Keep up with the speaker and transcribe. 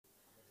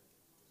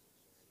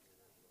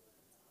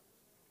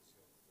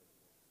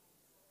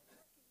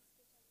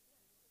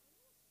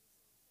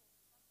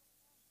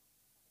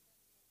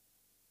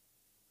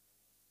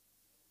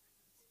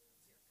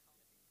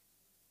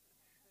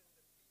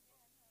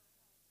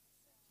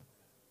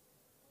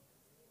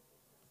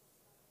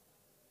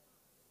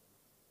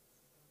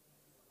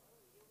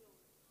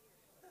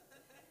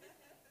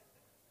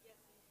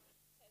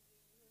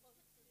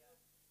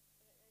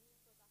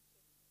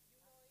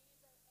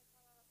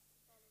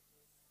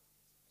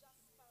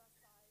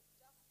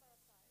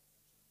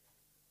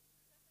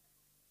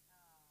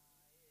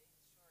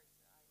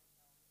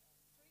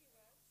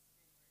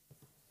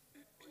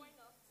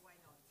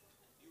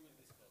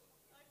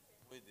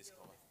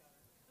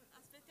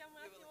Aspettiamo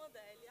un attimo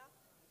Delia.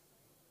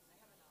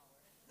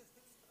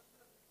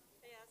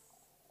 Yes.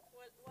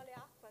 Vuole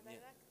acqua,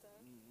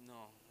 director?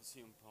 No,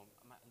 sì, un po'.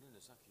 Ma lui lo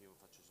sa che io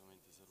faccio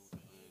solamente i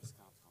saluti e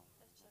scappo.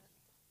 Certo.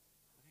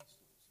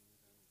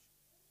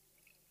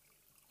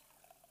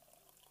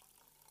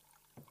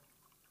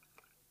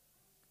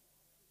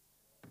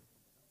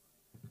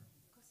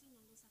 Così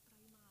non lo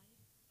saprai mai,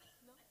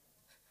 no?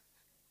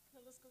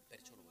 Non lo scoprirai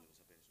Perciò lo mai. volevo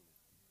sapere subito.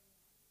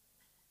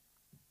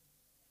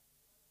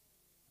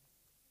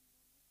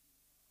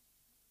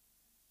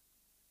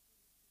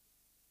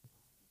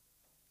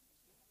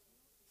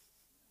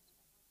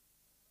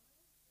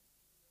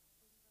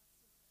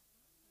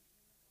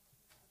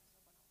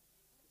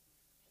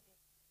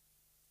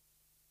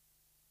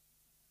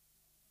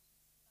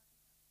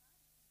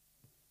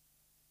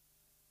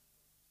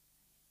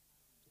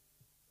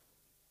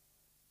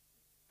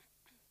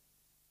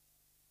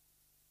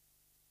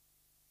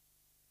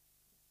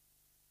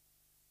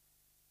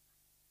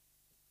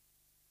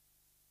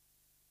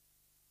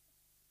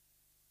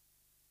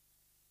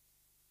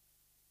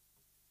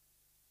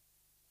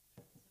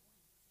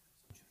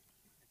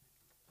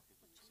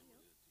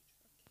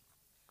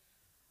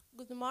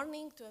 Good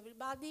morning to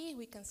everybody.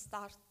 We can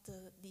start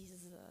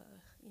this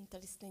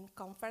interesting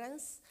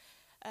conference.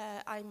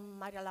 I'm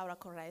Maria Laura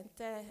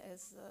Corrente,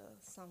 as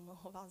some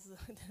of us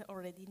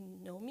already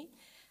know me,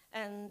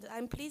 and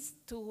I'm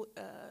pleased to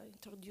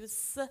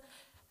introduce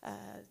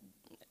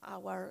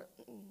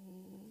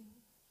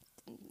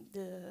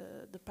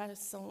the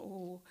person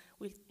who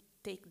will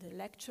take the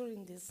lecture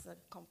in this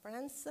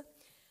conference.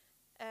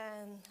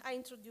 And I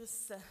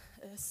introduce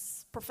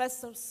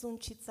Professor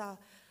Suncica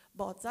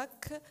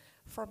Bosak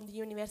from the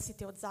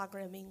University of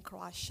Zagreb in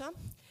Croatia.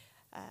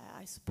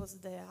 I suppose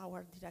that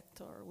our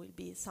director will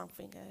be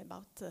something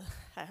about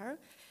her.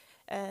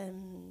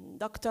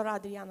 Dr.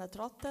 Adriana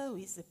Trotta, who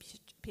is a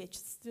PhD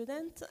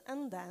student,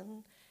 and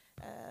then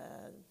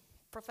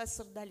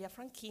Professor Delia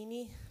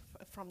Franchini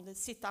from the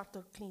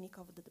Turtle Clinic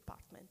of the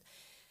department.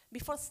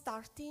 Before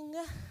starting,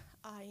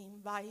 I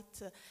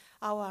invite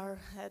our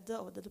head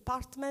of the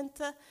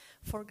department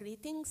for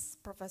greetings,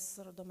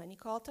 Professor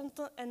Domenico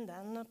Otranto, and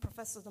then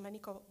Professor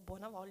Domenico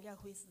Bonavoglia,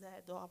 who is the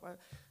head of our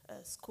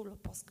School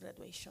of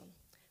Post-Graduation.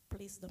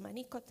 Please,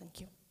 Domenico,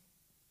 thank you.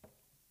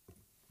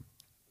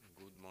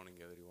 Good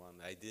morning, everyone.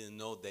 I didn't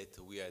know that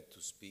we had to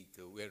speak,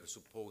 we are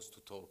supposed to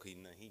talk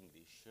in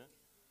English.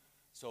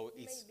 So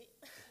it's... Maybe.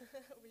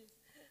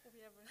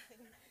 we have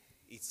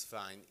It's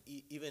fine,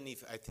 even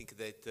if I think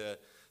that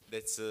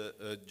that's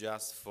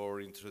just for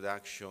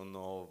introduction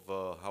of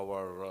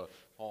our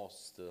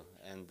host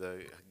and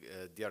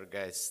dear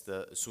guest,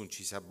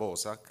 Suncica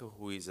Bosak,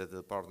 who is at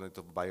the Department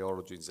of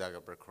Biology in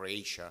Zagreb,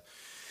 Croatia.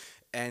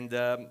 And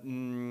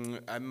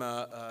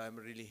I'm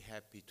really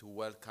happy to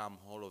welcome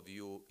all of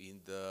you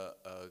in the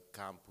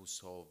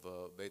campus of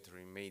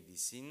veterinary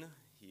medicine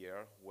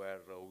here,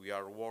 where we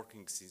are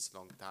working since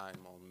long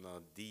time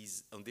on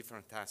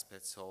different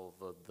aspects of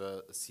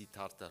the sea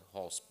turtle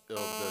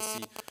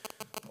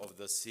of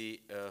the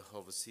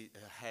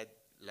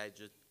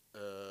head-legged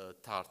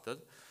turtle.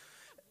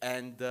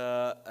 And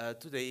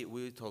today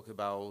we will talk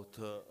about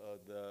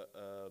the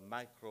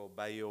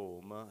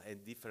microbiome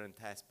and different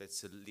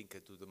aspects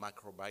linked to the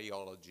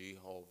microbiology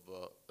of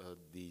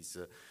these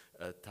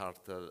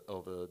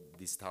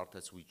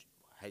turtles, which,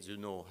 as you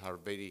know, are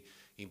very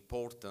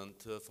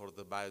important for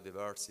the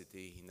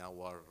biodiversity in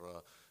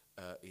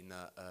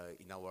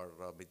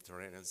our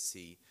Mediterranean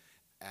Sea.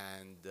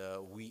 And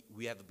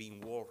we have been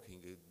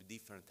working with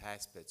different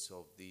aspects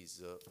of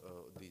these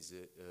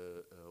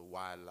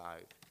wild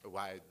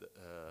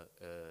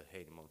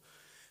animal.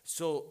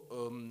 So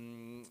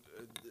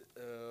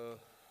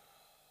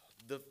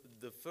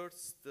the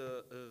first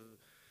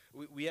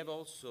we have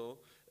also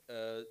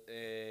a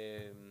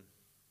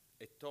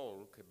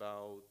talk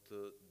about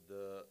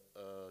the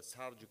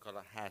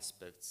surgical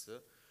aspects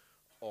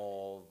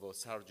of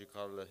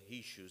surgical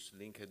issues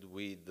linked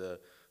with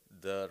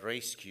the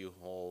rescue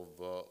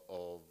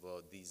of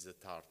these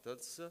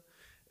turtles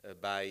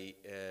by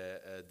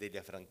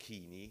Delia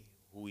Franchini,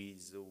 who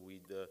is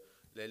with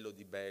Lello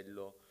Di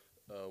Bello,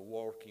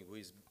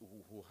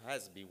 who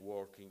has been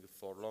working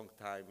for a long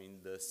time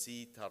in the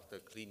Sea Turtle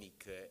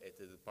Clinic at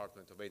the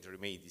Department of Veterinary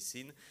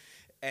Medicine.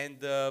 And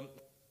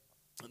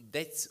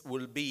that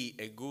will be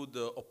a good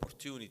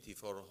opportunity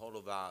for all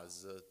of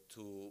us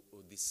to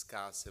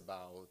discuss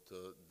about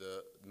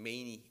the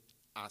many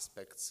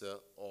aspects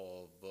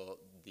of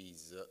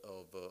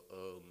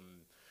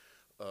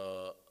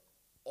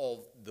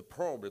the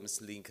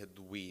problems linked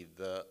with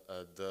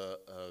the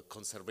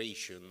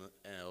conservation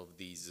of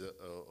these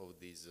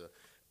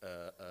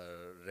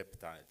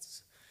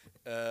reptiles.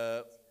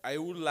 I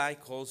would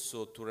like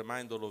also to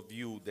remind all of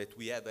you that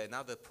we have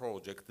another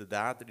project, the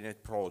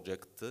AdriNet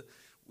project,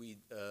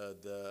 with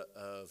the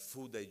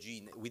food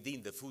hygiene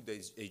within the food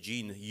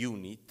hygiene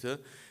unit,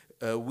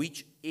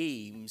 which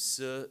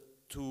aims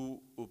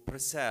to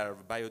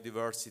preserve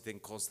biodiversity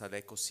and coastal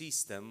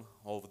ecosystem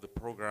of the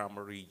program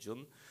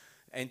region,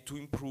 and to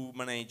improve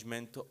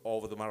management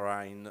of the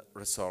marine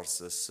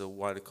resources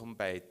while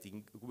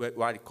combining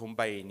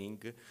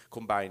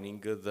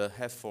the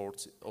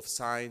efforts of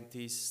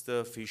scientists,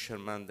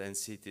 fishermen, and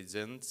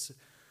citizens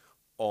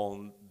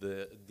on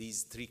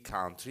these three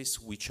countries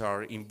which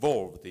are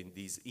involved in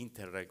this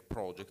Interreg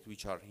project,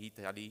 which are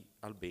Italy,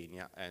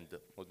 Albania, and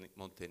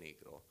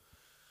Montenegro.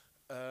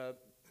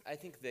 I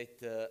think that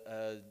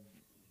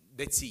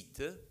that's it.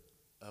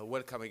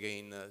 Welcome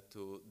again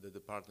to the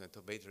Department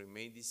of Veterinary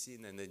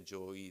Medicine, and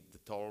enjoy the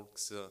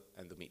talks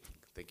and the meeting.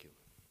 Thank you.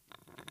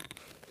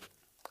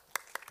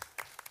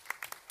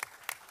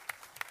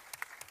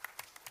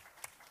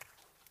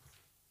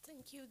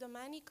 Thank you,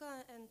 Domenico,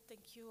 and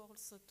thank you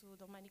also to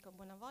Domenico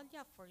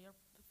Bonavoglia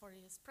for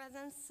his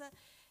presence.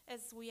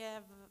 As we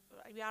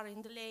are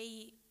in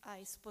delay,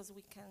 I suppose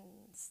we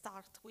can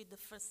start with the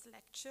first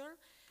lecture.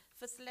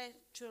 First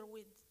lecture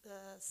with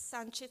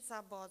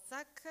Suncica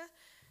Bosak,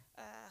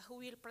 who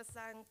will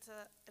present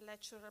a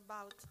lecture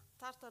about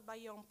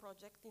TurtleBIOME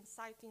project,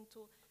 insight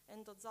into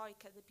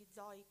endozoic and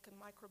epizoic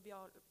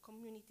microbial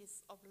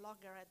communities of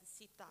loggerhead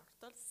sea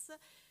turtles.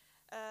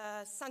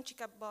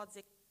 Suncica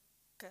Bosak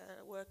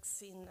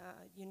works in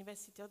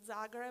University of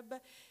Zagreb.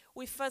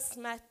 We first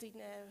met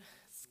in a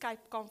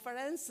Skype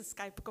conference, a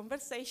Skype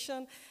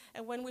conversation,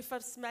 and when we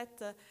first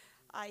met,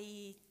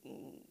 I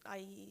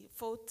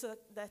thought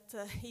that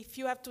if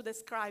you have to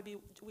describe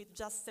it with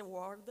just a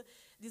word,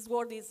 this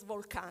word is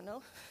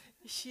volcano.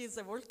 She is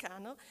a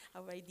volcano,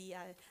 our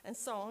idea, and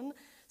so on.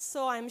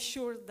 So I'm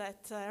sure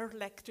that her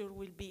lecture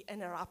will be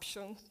an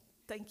eruption.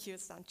 Thank you,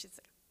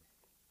 Suncica.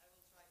 I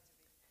will try to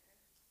be.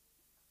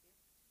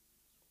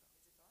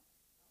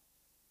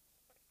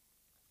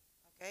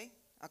 Is it on?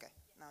 No? Okay,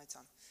 now it's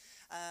on.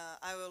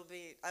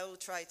 I will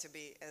try to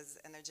be as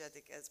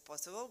energetic as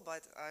possible,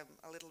 but I'm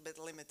a little bit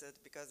limited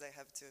because I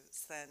have to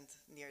stand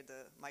near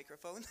the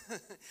microphone.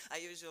 I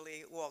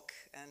usually walk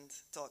and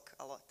talk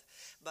a lot,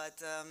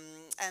 but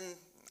and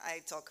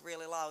I talk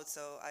really loud,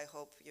 so I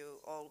hope you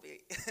all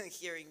be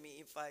hearing me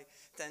if I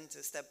tend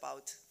to step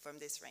out from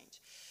this range.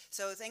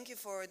 So thank you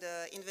for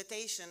the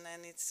invitation,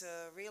 and it's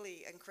a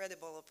really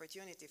incredible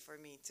opportunity for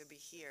me to be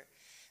here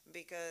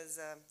because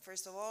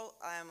first of all,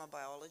 I am a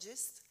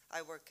biologist.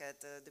 I work at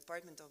the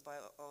Department of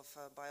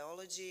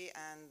Biology,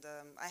 and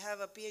I have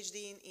a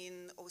PhD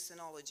in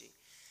oceanology.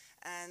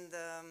 And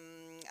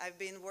I've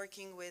been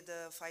working with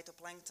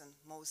phytoplankton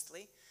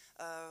mostly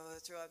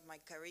throughout my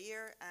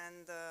career.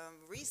 And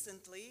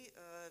recently,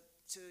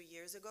 2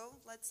 years ago,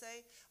 let's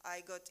say,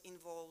 I got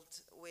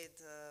involved with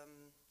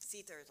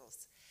sea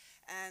turtles.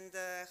 And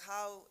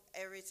how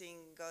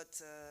everything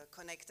got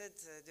connected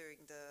during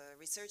the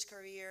research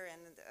career,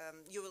 and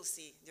you will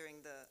see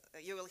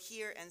you will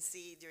hear and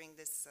see during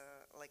this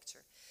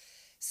lecture.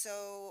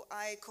 So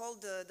I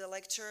called the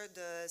lecture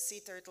the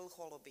Sea Turtle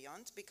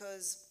Holobiont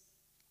because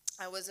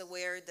I was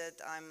aware that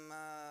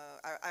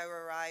I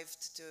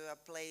arrived to a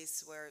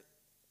place where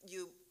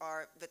you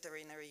are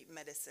veterinary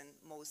medicine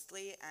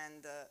mostly,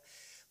 and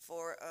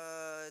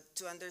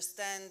to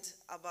understand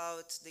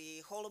about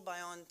the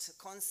holobiont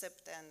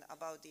concept and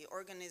about the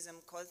organism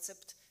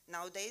concept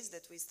nowadays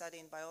that we study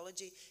in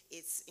biology,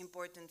 it's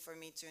important for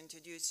me to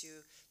introduce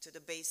you to the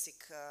basic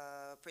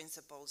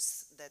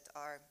principles that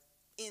are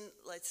in,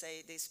 let's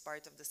say, this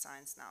part of the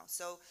science now.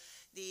 So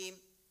the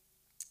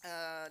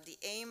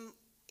aim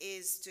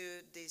is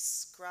to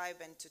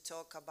describe and to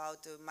talk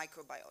about the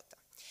microbiota.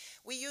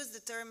 We use the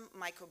term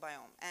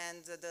microbiome,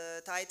 and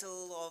the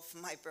title of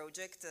my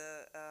project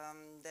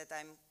that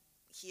I'm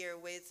here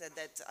with,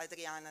 that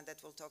Adriana,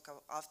 that will talk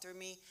after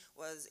me,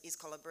 is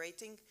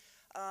collaborating,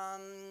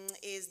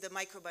 is the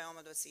microbiome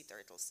of the sea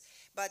turtles.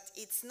 But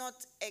it's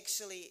not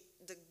actually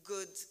the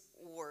good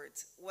word.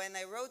 When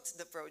I wrote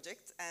the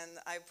project and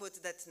I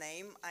put that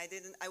name,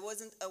 I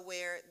wasn't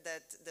aware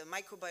that the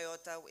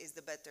microbiota is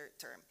the better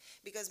term,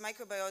 because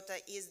microbiota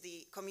is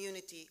the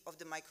community of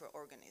the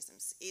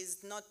microorganisms,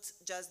 is not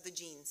just the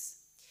genes.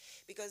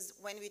 Because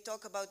when we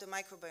talk about the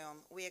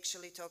microbiome, we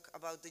actually talk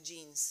about the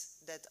genes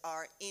that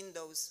are in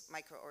those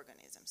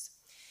microorganisms.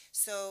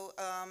 So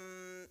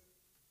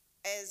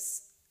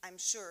as I'm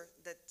sure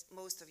that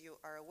most of you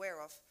are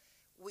aware of,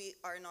 we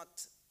are not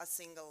a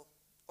single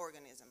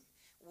organism.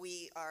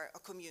 We are a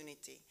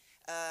community,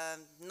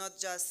 not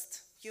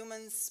just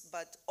humans,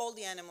 but all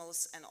the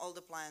animals and all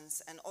the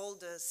plants and all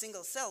the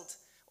single-celled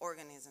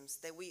organisms,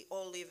 that we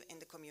all live in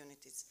the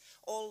communities.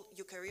 All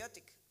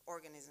eukaryotic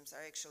organisms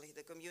are actually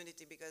the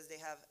community because they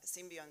have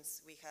symbionts.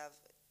 We have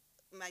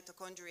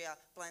mitochondria,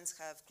 plants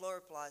have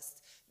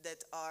chloroplasts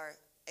that are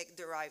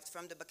derived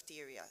from the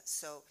bacteria.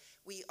 So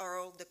we are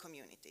all the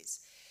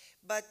communities.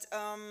 But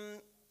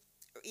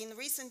in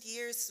recent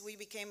years, we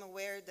became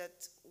aware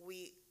that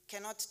we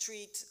cannot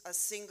treat a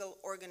single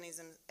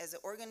organism as an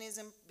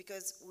organism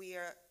because we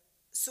are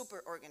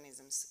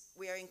superorganisms.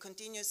 We are in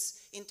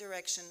continuous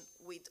interaction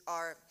with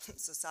our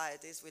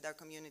societies, with our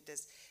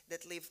communities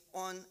that live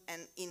on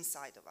and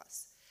inside of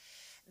us.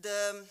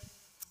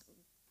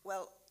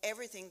 Well,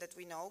 everything that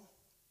we know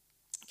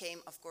came,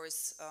 of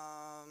course,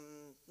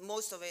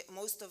 most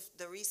of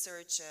the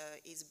research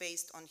is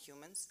based on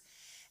humans.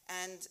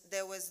 And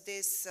there was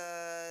this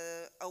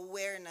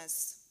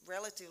awareness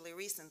relatively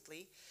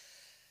recently,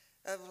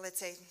 let's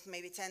say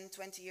maybe 10,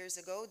 20 years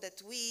ago,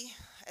 that we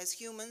as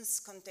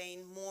humans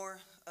contain more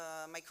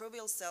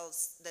microbial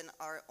cells than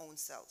our own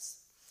cells.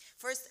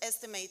 First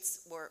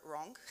estimates were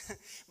wrong,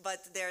 but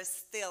they're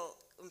still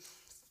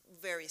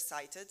very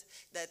cited,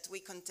 that we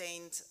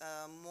contained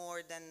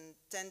more than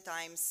 10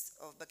 times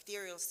of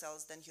bacterial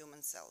cells than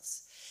human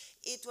cells.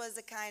 It was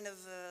a kind of,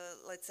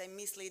 let's say,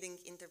 misleading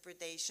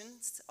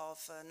interpretations of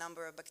a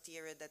number of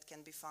bacteria that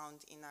can be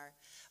found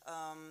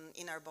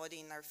in our body,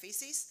 in our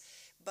feces.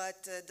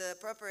 But the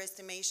proper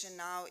estimation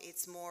now,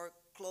 it's more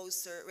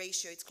closer,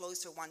 ratio, it's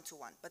closer 1 to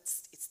 1, but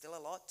it's still a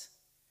lot.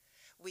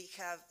 We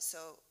have,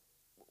 so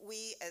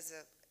we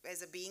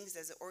as a beings,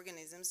 as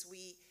organisms,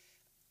 we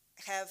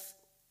have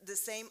the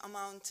same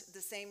amount,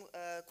 the same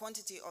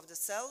quantity of the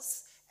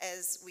cells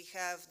as we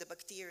have the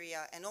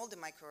bacteria and all the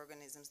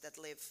microorganisms that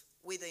live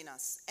within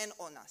us and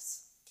on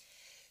us.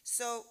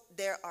 So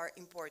they are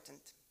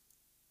important.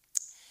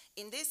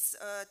 In these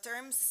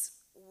terms,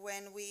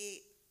 when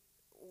we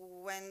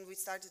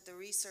started the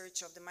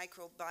research of the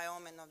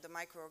microbiome and of the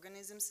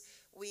microorganisms,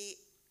 we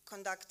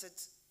conducted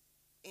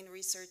in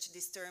research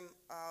this term,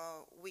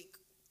 we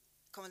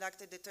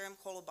conducted the term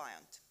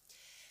holobiont.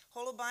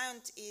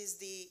 Holobiont is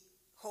the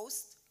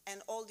host and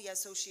all the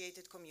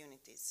associated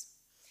communities.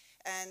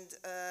 And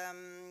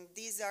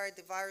these are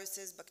the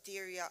viruses,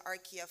 bacteria,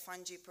 archaea,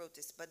 fungi,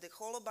 protists. But the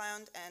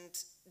holobiont and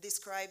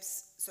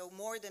describes so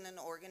more than an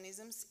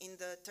organisms in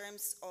the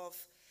terms of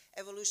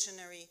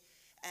evolutionary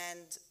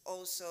and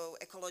also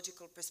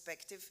ecological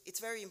perspective. It's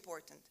very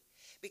important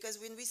because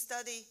when we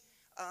study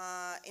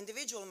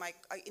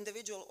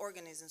individual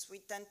organisms, we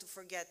tend to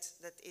forget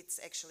that it's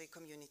actually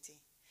community.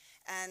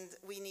 And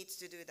we need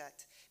to do that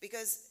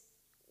because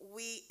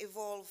we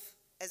evolve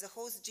as a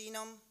host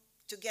genome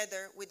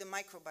together with the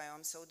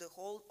microbiome, so the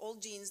all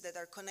genes that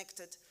are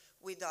connected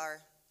with our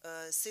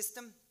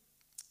system,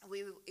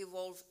 we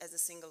evolve as a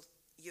single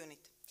unit.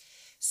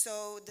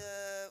 So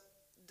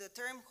the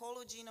term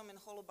hologenome and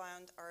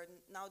holobiont are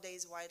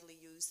nowadays widely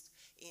used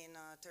in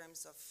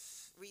terms of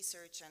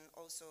research and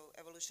also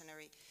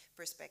evolutionary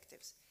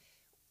perspectives.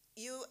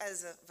 You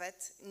as a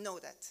vet know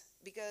that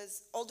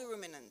because all the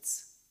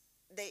ruminants,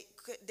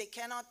 they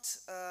cannot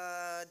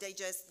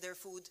digest their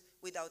food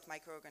without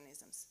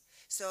microorganisms.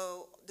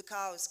 So the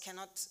cows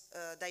cannot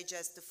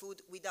digest the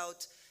food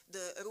without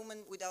the rumen,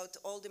 without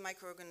all the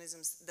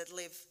microorganisms that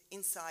live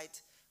inside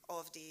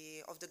of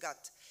the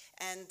gut.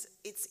 And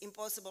it's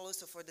impossible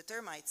also for the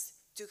termites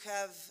to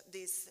have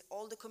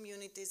all the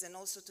communities and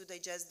also to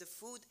digest the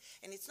food.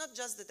 And it's not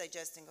just the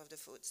digesting of the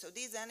food. So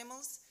these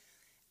animals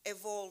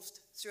evolved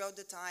throughout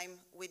the time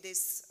with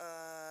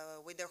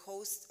with their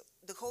host.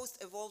 The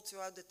host evolved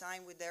throughout the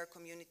time with their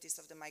communities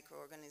of the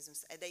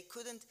microorganisms, and they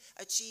couldn't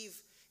achieve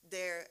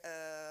their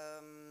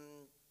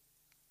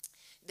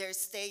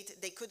state.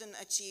 They couldn't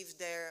achieve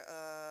their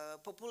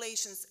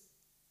populations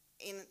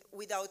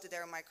without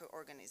their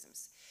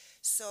microorganisms.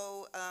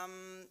 So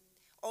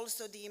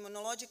also the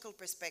immunological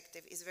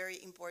perspective is very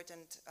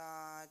important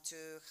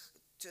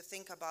to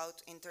think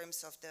about in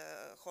terms of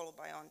the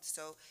holobiont.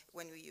 So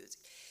when we use it,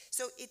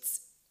 so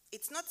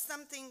it's not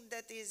something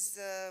that is,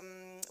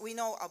 we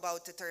know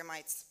about the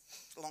termites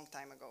a long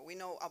time ago. We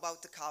know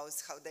about the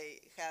cows, how they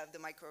have the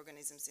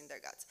microorganisms in their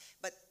guts.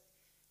 But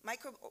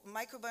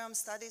microbiome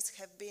studies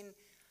have been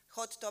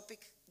hot topic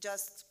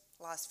just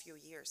last few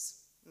years,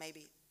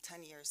 maybe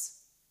 10 years.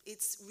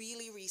 It's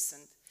really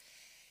recent.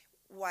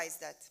 Why is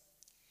that?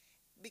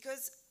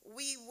 Because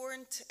we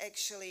weren't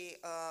actually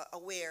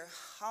aware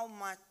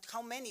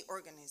how many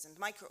organisms,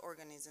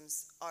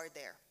 microorganisms are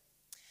there.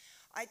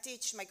 I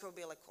teach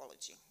microbial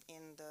ecology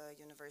in the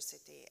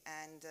university,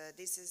 and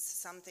this is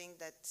something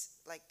that,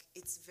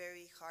 it's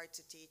very hard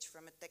to teach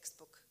from a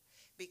textbook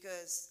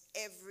because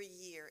every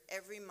year,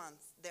 every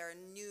month, there are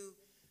new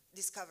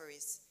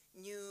discoveries,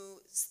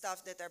 new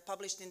stuff that are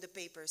published in the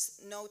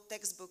papers. No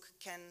textbook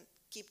can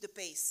keep the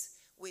pace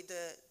with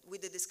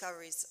the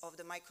discoveries of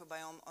the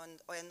microbiome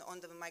and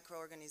on the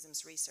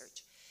microorganisms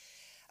research.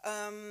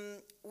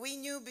 We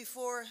knew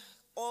before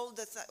all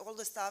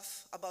the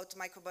stuff about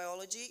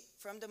microbiology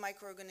from the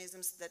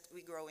microorganisms that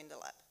we grow in the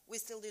lab. We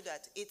still do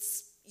that.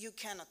 You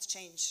cannot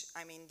change,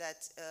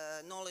 that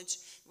knowledge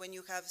when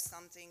you have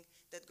something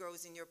that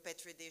grows in your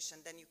Petri dish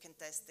and then you can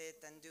test it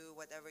and do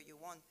whatever you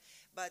want.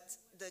 But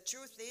the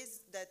truth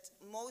is that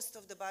most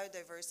of the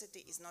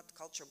biodiversity is not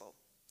culturable.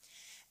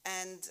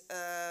 And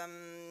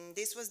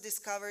this was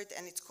discovered,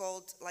 and it's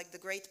called the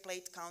Great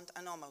Plate Count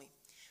Anomaly.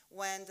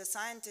 When the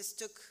scientists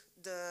took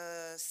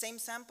the same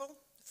sample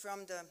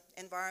from the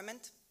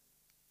environment,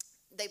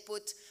 they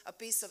put a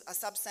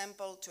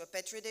subsample to a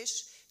Petri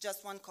dish,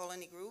 just one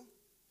colony grew.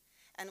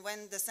 And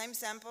when the same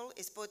sample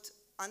is put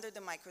under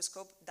the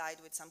microscope, dyed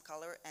with some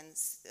color,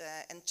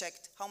 and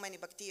checked how many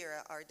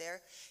bacteria are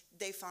there,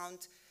 they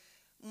found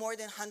more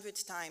than 100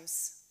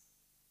 times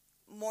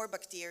more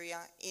bacteria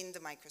in the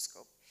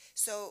microscope.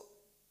 So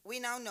we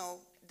now know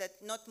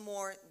that not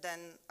more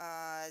than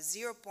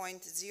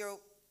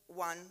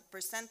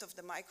 0.01% of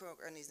the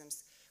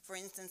microorganisms, for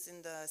instance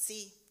in the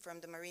sea from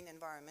the marine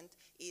environment,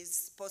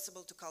 is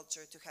possible to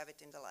culture, to have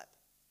it in the lab.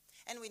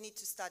 And we need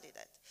to study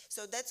that.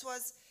 So that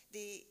was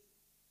the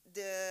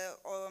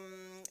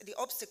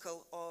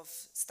obstacle of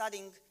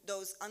studying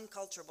those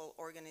unculturable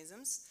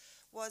organisms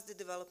was the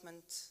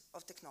development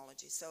of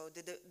technology. So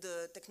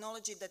the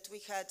technology that we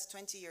had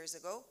 20 years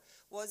ago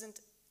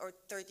wasn't, or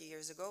 30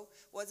 years ago,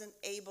 wasn't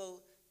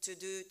able to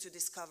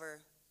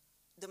discover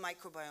the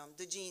microbiome,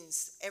 the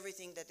genes,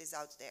 everything that is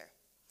out there.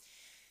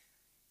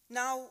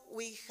 Now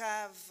we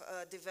have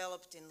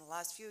developed in the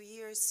last few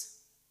years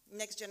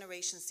next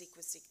generation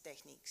sequencing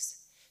techniques.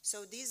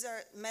 So these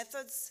are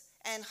methods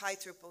and high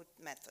throughput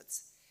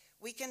methods.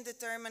 We can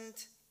determine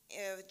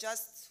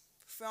just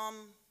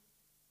from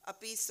a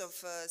piece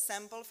of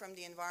sample from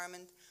the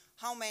environment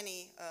how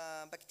many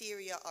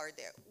bacteria are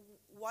there,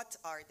 what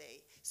are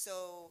they,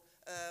 so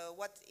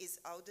what is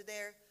out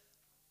there,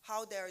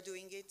 how they are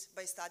doing it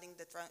by studying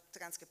the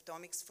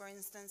transcriptomics, for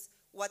instance,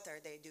 what are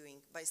they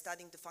doing by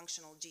studying the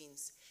functional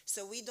genes.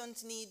 So we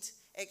don't need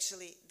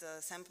actually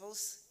the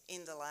samples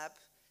in the lab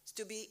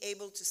to be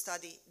able to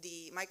study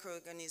the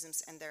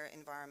microorganisms and their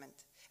environment,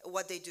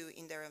 what they do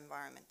in their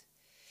environment.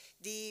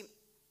 The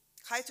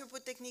high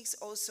throughput techniques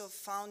also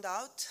found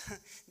out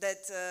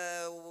that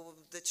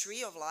the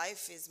tree of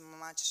life is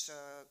much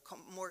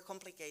more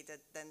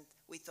complicated than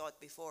we thought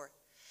before.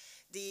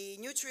 The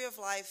new tree of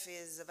life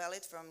is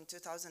valid from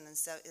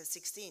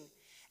 2016,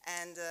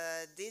 and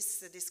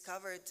this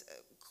discovered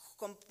a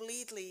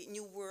completely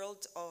new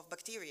world of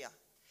bacteria.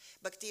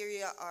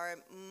 Bacteria are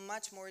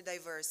much more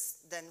diverse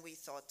than we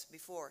thought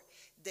before.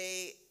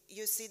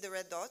 You see the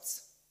red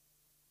dots?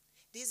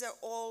 These are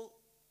all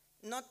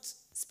not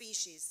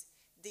species.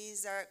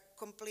 These are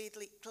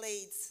completely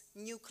clades,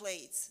 new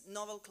clades,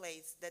 novel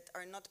clades that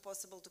are not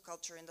possible to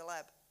culture in the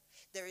lab.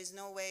 There is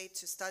no way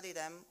to study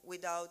them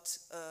without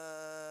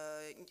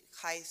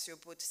high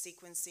throughput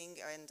sequencing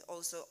and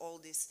also all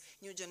these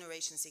new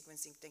generation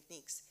sequencing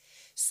techniques.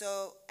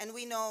 So, and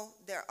we know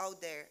they're out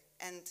there,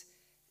 and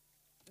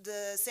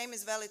the same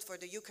is valid for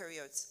the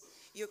eukaryotes.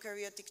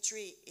 Eukaryotic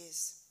tree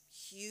is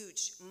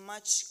huge,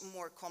 much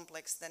more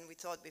complex than we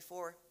thought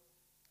before.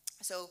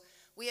 So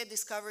we are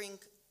discovering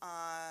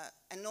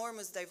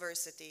enormous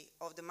diversity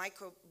of the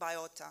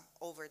microbiota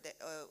over the,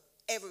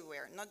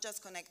 everywhere, not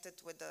just connected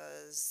with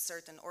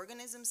certain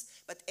organisms,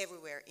 but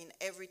everywhere, in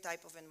every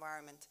type of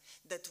environment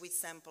that we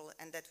sample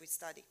and that we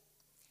study.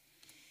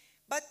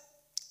 But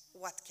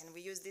what can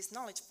we use this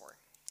knowledge for?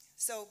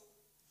 So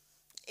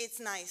it's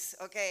nice,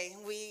 okay?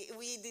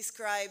 We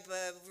describe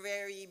a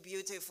very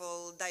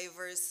beautiful,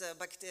 diverse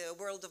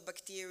world of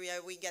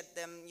bacteria. We get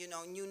them, you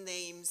know, new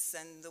names,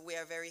 and we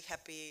are very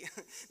happy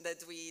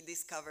that we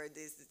discovered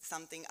this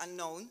something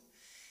unknown.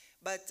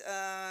 But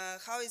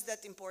how is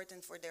that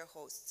important for their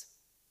hosts?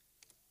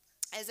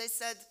 As I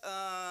said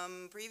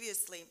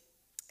previously,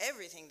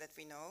 everything that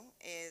we know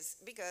is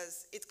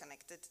because it's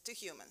connected to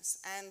humans.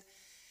 And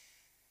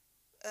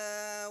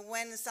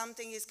when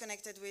something is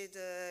connected with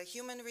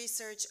human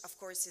research, of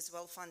course, it's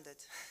well funded.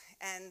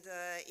 And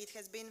it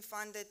has been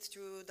funded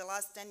through the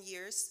last 10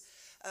 years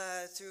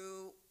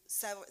through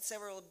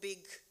several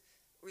big,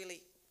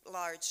 really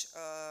large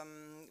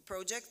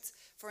projects.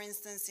 For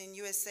instance, in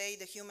USA,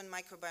 the Human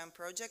Microbiome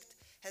Project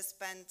has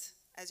spent,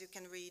 as you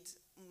can read,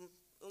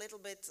 a little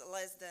bit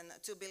less than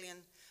 $2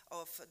 billion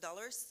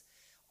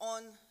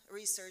on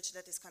research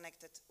that is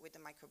connected with the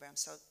microbiome.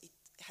 So it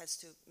has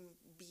to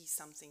be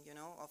something, you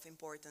know, of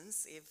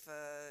importance if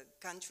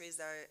countries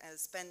are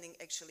spending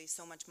actually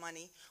so much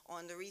money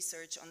on the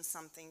research on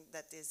something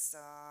that is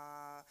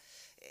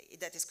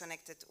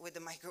connected with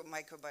the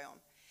microbiome.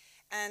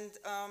 And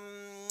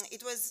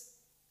it was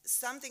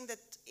something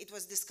that it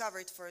was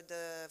discovered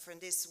from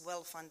this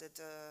well-funded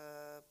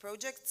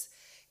projects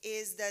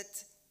is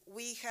that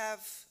we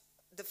have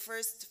the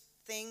first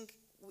thing,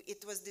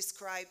 it was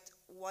described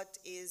what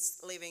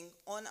is living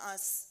on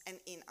us and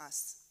in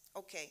us.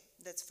 Okay,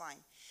 that's fine.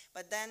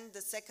 But then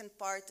the second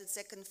part, the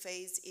second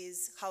phase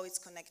is how it's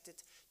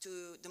connected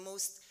to the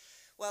most,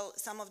 well,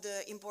 some of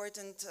the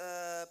important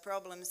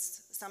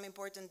problems, some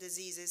important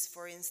diseases,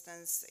 for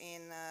instance,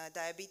 in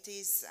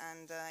diabetes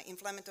and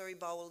inflammatory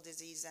bowel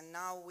disease. And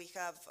now we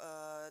have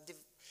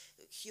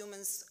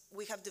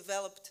we have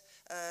developed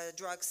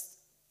drugs.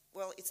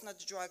 Well, it's not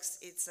drugs,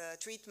 it's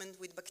treatment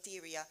with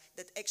bacteria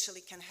that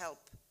actually can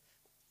help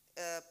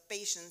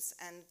patients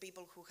and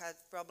people who had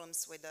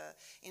problems with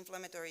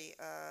inflammatory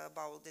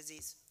bowel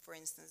disease, for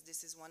instance.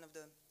 This is one of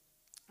the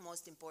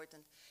most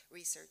important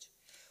research.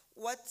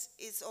 What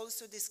is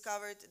also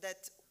discovered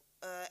that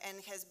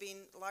and has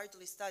been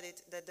largely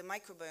studied, that the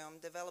microbiome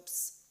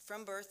develops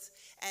from birth,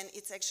 and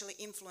it's actually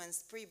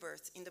influenced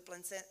pre-birth. In the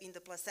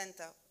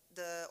placenta,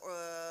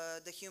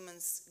 the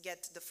humans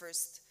get the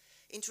first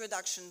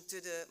introduction to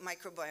the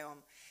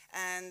microbiome,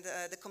 and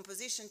the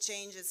composition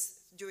changes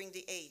during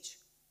the age.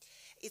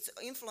 It's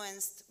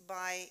influenced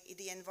by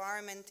the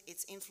environment,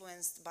 it's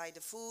influenced by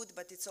the food,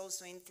 but it's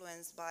also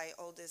influenced by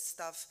all this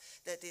stuff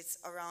that is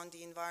around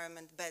the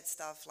environment, bad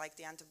stuff like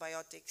the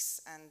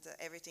antibiotics and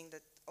everything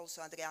that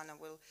also Adriana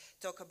will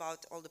talk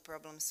about, all the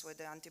problems with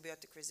the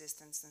antibiotic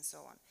resistance and so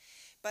on.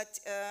 But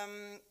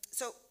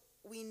so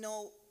we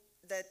know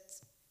that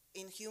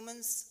in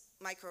humans,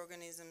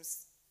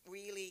 microorganisms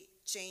really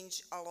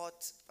change a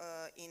lot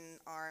in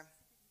our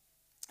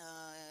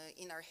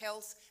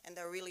health, and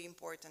they're really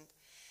important.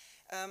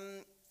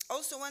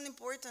 Also, one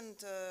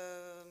important,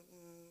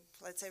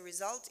 let's say,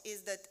 result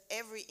is that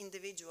every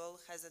individual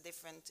has a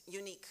different,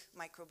 unique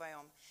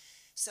microbiome.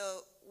 So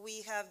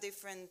we have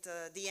different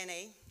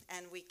DNA,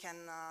 and we can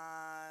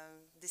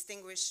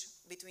distinguish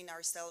between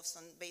ourselves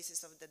on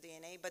basis of the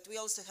DNA, but we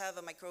also have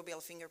a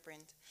microbial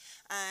fingerprint.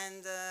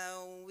 And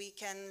we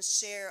can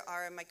share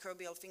our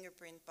microbial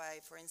fingerprint by,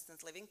 for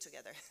instance, living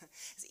together,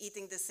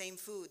 eating the same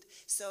food.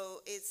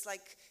 So it's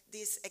like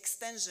this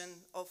extension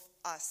of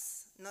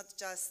us, not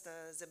just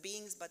the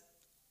beings, but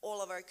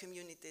all of our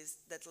communities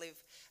that live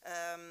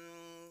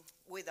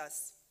with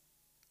us.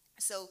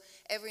 So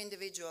every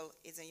individual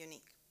is a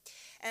unique.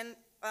 And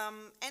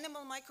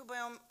animal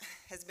microbiome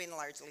has been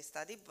largely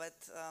studied, but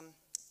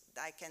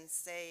I can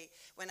say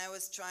when I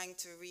was trying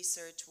to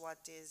research what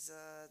is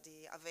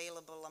the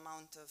available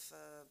amount of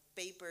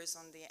papers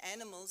on the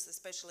animals,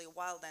 especially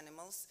wild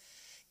animals,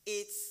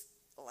 it's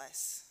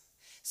less.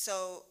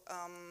 So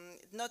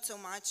not so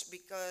much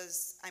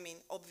because, I mean,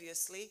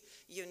 obviously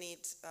you need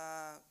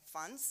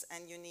funds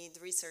and you need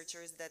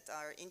researchers that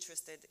are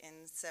interested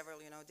in several,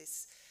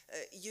 this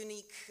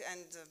unique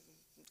and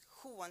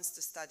who wants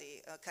to study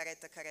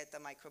caretta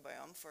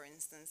microbiome, for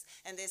instance?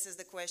 And this is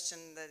the question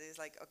that is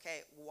like,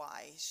 okay,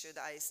 why should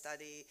I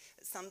study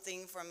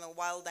something from a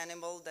wild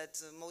animal that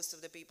most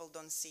of the people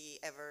don't see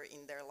ever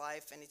in their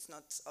life, and it's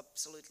not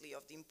absolutely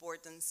of the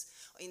importance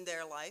in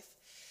their life?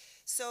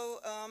 So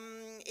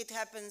it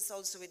happens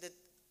also with the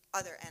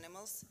other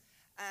animals.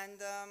 And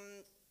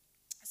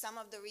some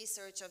of the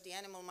research of the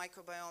animal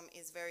microbiome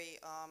is very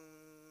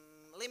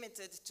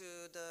limited to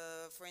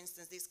the, for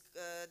instance,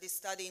 this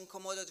study in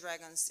Komodo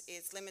dragons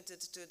is limited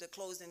to the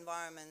closed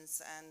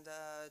environments and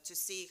to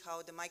see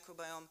how the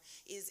microbiome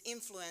is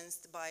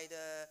influenced by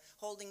the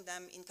holding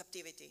them in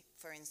captivity,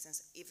 for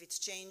instance. If it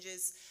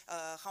changes,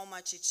 how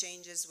much it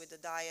changes with the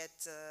diet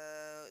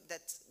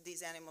that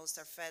these animals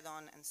are fed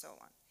on and so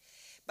on.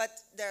 But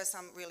there are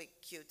some really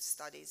cute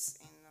studies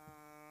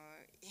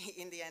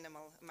in the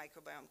animal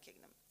microbiome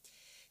kingdom.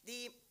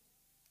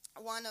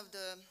 One of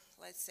the,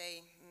 let's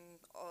say,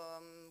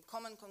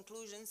 common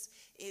conclusions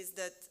is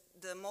that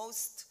the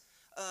most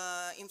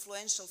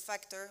influential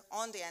factor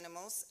on the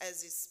animals,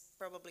 as is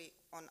probably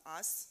on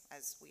us,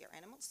 as we are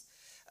animals,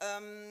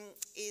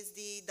 is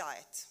the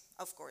diet.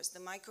 Of course, the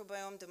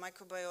microbiome, the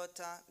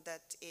microbiota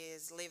that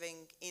is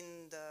living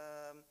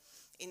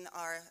in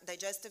our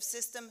digestive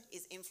system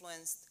is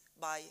influenced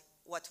by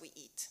what we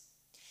eat.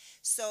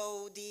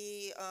 So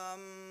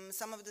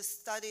some of the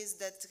studies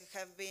that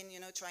have been,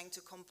 trying to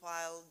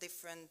compile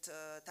different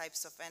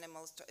types of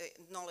animals,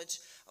 knowledge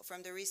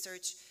from the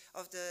research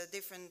of the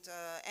different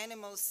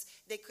animals,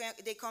 they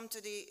come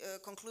to the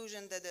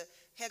conclusion that the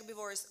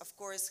herbivores, of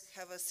course,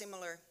 have a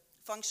similar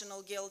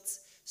functional guilt.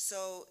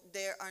 So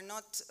there are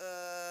not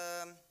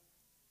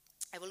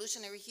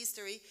evolutionary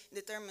history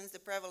determines the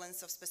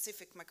prevalence of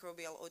specific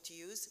microbial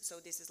OTUs. So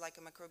this is like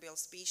a microbial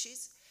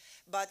species.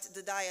 But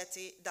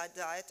that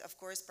diet, of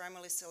course,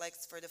 primarily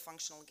selects for the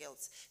functional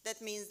guilds. That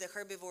means the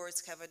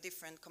herbivores have a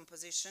different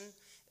composition,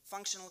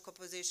 functional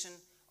composition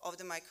of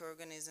the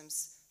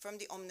microorganisms from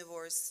the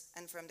omnivores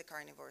and from the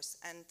carnivores.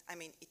 And I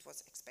mean, it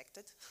was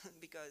expected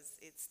because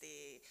it's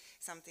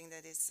something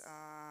that is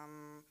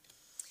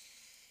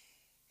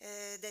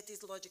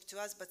logic to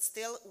us, but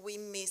still we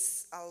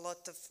miss a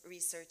lot of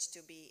research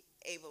to be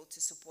able to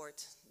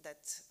support that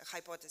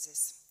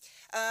hypothesis.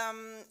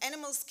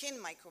 Animal skin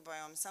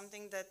microbiome,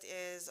 something that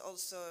is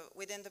also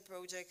within the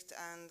project,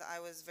 and I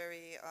was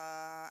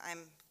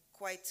I'm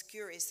quite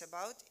curious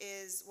about,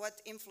 is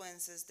what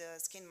influences the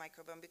skin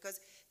microbiome, because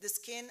the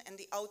skin and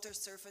the outer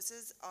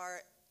surfaces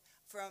are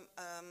from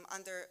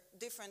under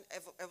different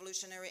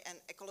evolutionary and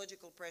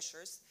ecological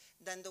pressures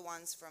than the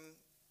ones from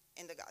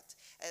in the gut,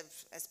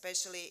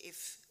 especially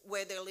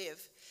where they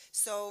live.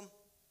 So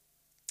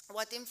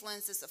what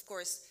influences, of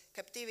course,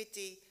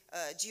 captivity,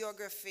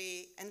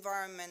 geography,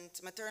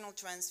 environment, maternal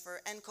transfer,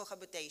 and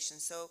cohabitation.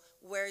 So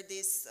where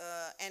these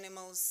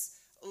animals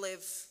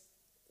live,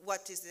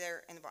 what is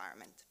their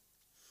environment.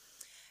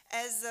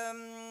 As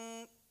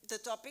the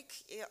topic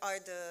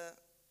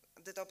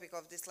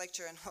of this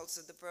lecture and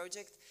also the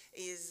project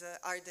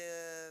are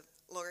the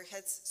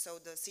loggerheads, so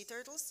the sea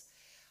turtles.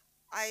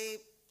 I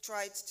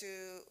tried to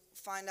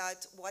find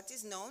out what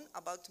is known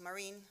about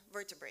marine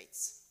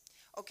vertebrates.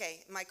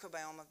 Okay,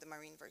 microbiome of the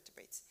marine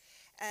vertebrates.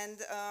 And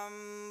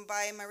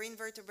by marine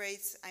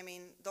vertebrates, I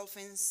mean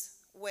dolphins,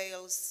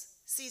 whales,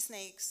 sea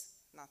snakes,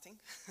 nothing,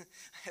 I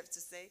have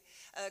to say,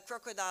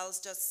 crocodiles,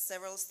 just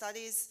several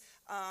studies,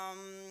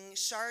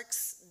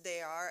 Sharks,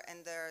 they are,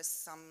 and there are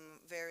some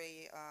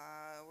very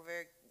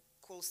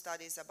cool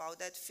studies about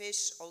that.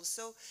 Fish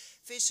also.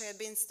 Fish have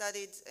been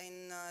studied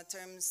in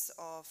terms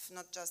of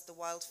not just the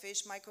wild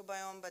fish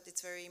microbiome, but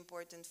it's very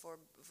important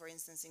for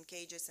instance, in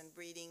cages and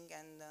breeding,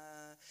 and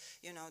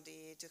you know,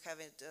 to have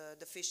it,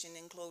 the fish in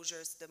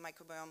enclosures. The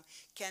microbiome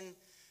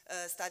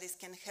studies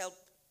can help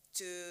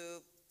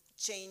to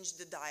change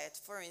the diet,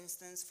 for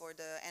instance, for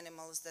the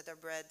animals that are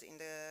bred in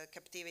the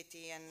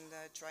captivity and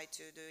try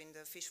to do in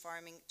the fish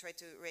farming, try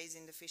to raise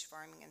in the fish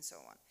farming and so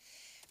on.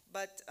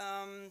 But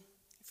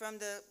from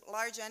the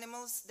large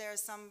animals, there are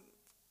some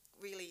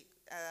really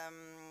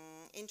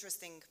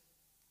interesting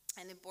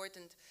and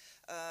important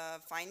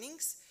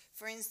findings.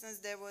 For instance,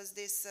 there was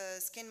this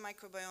skin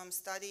microbiome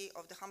study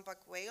of the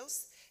humpback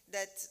whales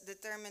that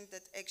determined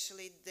that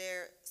actually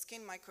their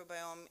skin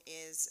microbiome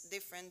is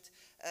different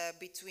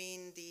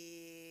between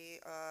the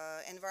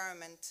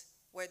environment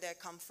where they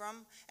come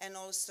from, and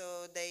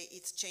also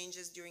it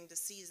changes during the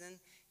season.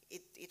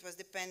 It was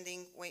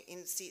depending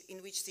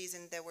in which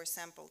season they were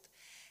sampled.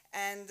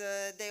 And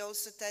they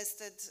also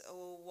tested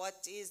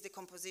what is the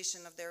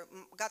composition of their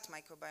gut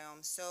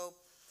microbiome. So,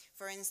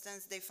 for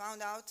instance, they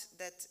found out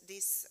that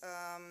these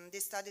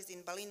studies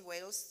in baleen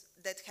whales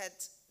that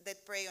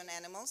prey on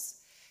animals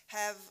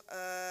have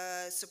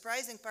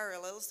surprising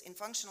parallels in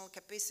functional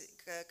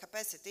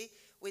capacity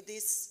with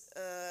this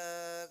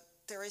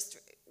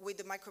with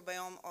the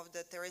microbiome of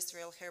the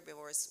terrestrial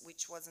herbivores,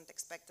 which wasn't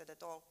expected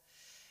at all.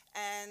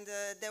 And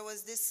there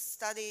was this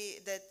study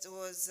that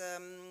was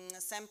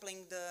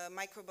sampling the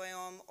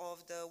microbiome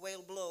of the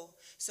whale blow.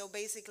 So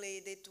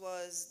basically, it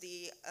was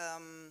the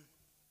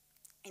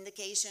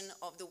indication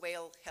of the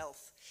whale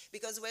health.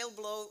 Because whale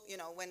blow, you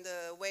know, when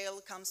the whale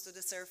comes to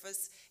the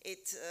surface,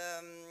 it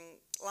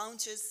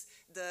launches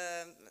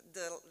the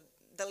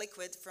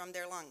liquid from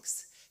their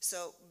lungs.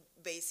 So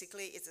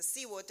basically, it's a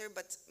seawater,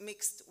 but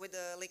mixed with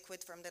the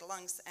liquid from their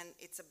lungs, and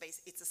it's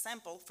a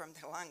sample from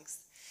their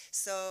lungs.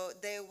 So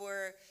they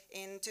were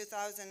in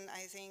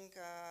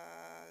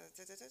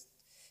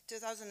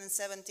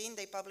 2017,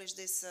 they published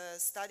this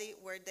study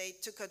where they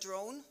took a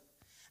drone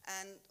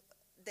and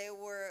they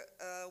were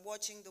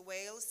watching the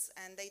whales,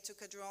 and they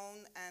took a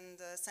drone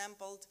and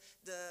sampled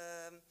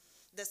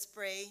the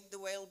spray, the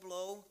whale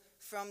blow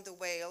from the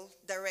whale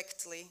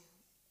directly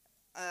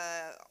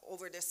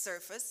over the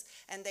surface,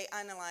 and they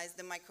analyzed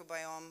the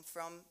microbiome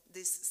from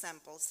these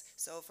samples,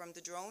 so from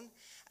the drone.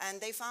 And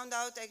they found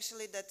out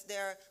actually that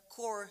there are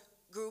core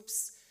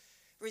groups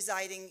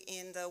residing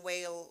in the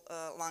whale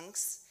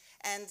lungs.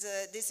 And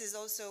this is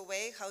also a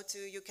way how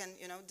you can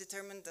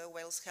determine the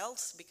whale's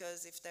health,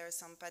 because if there are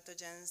some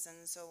pathogens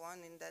and so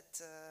on in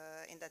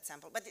that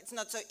sample. But it's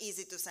not so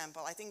easy to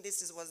sample. I think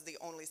this was the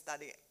only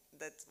study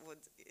that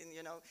would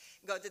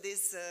go to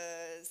these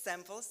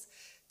samples.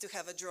 To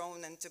have a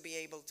drone and to be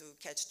able to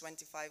catch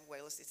 25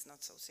 whales, it's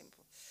not so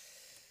simple.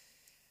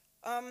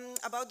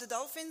 About the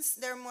dolphins,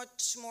 they're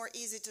much more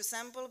easy to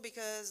sample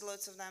because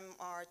lots of them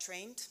are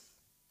trained.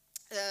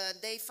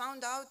 They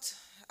found out,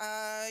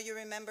 you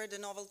remember the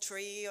novel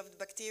tree of the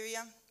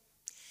bacteria?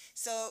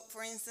 So,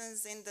 for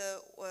instance, in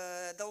the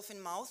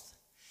dolphin mouth,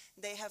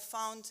 they have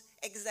found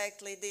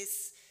exactly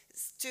these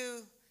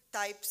two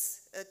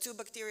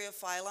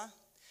bacteriophylla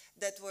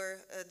that were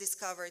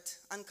discovered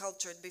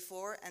uncultured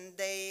before, and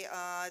they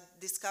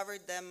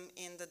discovered them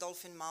in the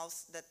dolphin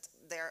mouth, that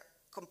they're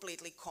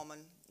completely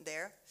common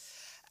there.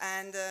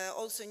 And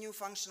also new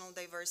functional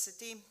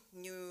diversity,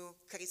 new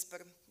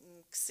CRISPR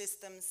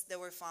systems that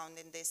were found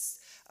in this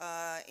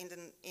in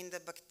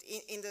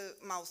the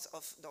mouth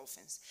of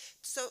dolphins.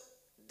 So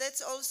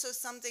that's also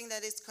something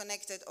that is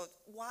connected of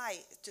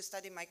why to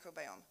study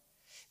microbiome.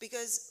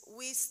 Because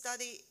we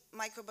study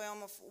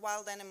microbiome of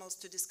wild animals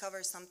to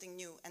discover something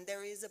new, and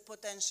there is a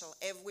potential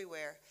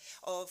everywhere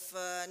of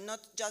not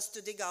just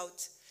to dig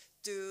out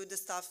to the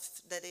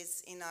stuff that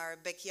is in our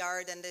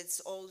backyard and it's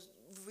all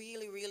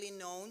really, really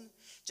known,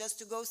 just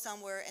to go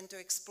somewhere and to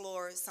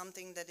explore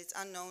something that is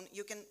unknown.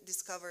 You can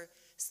discover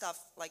stuff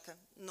like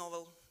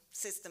novel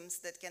systems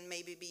that can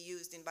maybe be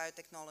used in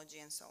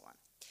biotechnology and so on.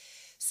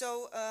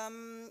 So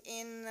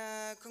in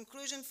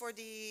conclusion, for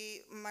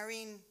the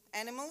marine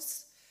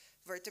animals,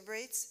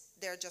 vertebrates,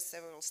 there are just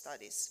several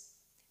studies,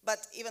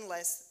 but even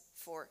less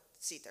for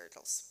sea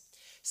turtles.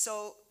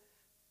 So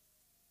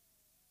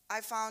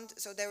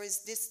there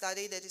is this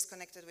study that is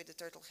connected with the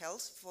turtle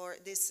health. For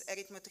this,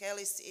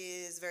 Erythrotralis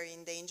is very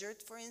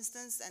endangered, for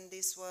instance, and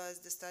this was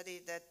the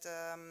study that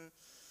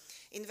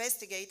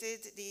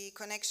investigated the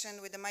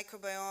connection with the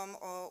microbiome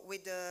or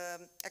with the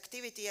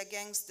activity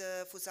against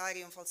the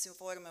Fusarium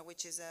falciforme,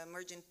 which is an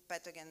emergent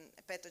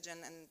pathogen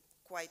and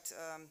quite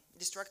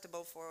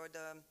destructible for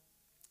the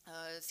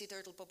sea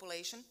turtle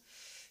population.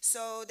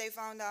 So they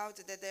found out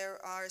that there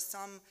are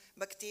some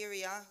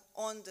bacteria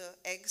on the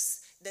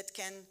eggs that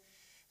can,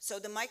 so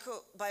the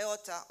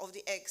microbiota of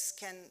the eggs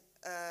can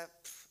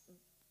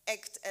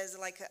act as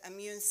like an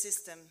immune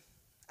system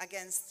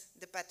against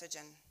the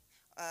pathogen,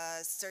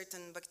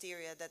 certain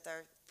bacteria that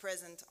are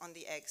present on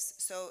the eggs.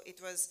 So it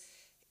was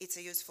it's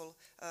a useful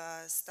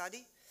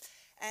study.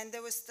 And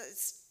there was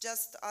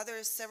just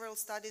several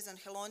studies on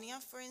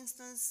Helonia, for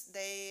instance.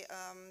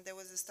 There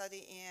was a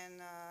study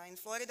in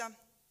Florida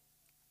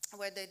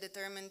where they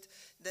determined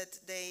that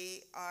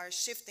they are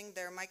shifting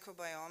their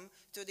microbiome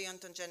to the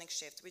ontogenic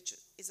shift, which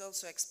is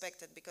also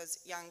expected because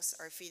youngs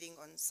are feeding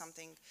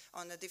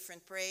on a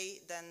different prey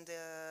than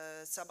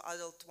the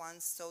subadult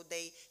ones, so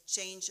they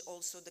change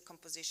also the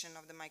composition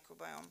of the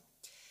microbiome.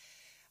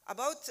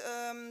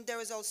 There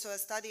was also a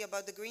study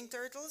about the green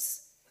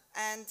turtles,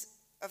 and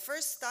a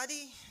first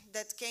study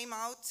that came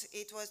out,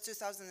 it was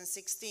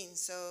 2016,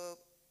 so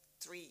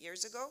 3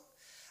 years ago,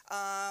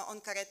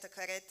 on caretta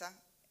caretta.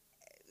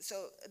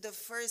 So the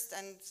first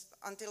and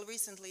until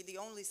recently the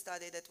only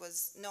study that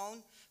was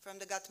known from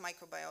the gut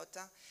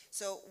microbiota.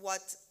 So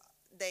what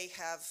they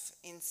have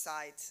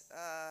inside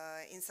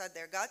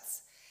their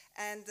guts.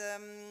 And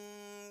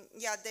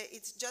yeah,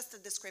 it's just a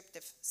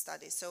descriptive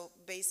study. So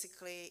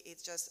basically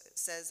it just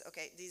says,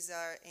 okay, these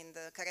are in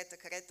the caretta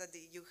caretta,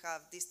 you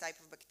have this type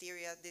of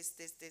bacteria, this,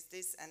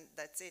 and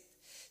that's it.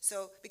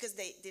 So because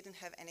they didn't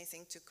have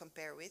anything to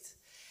compare with.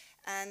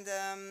 And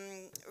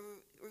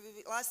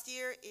last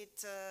year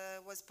it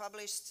was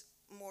published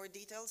more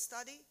detailed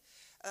study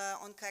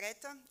on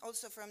caretta,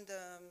 also from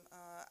the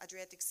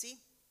Adriatic Sea.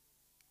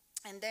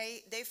 And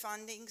their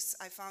findings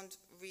I found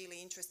really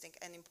interesting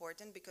and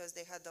important because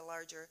they had a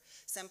larger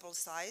sample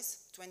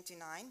size,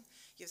 29.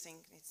 You think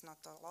it's not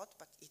a lot,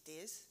 but it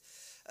is.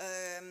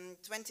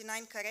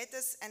 29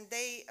 carettas, and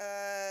they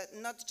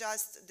not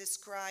just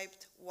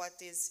described what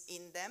is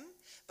in them,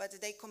 but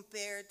they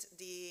compared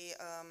the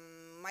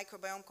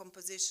microbiome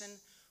composition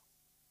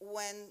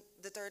when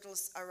the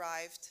turtles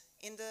arrived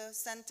in the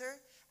center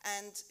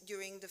and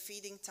during the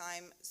feeding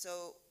time,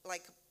 so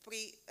like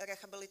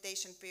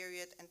pre-rehabilitation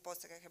period and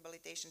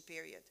post-rehabilitation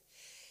period.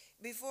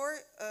 Before,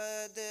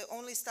 the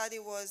only study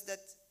was that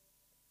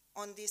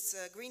on these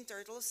green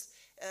turtles,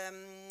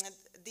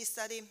 this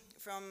study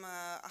from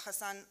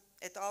Hassan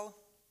et al.,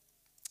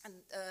 and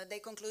they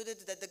concluded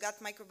that the gut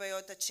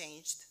microbiota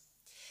changed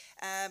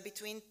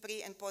between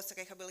pre and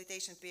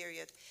post-rehabilitation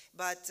period.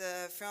 But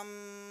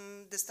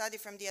from the study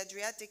from the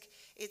Adriatic,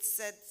 it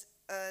said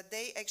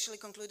they actually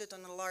concluded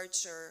on a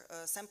larger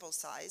sample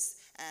size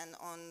and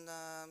on,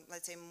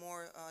 let's say,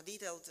 more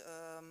detailed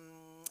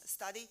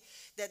study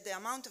that the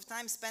amount of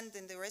time spent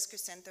in the rescue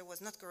center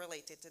was not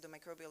correlated to the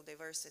microbial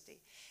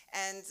diversity.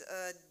 And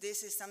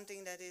this is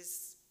something that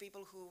is,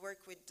 people who work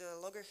with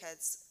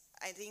loggerheads,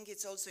 I think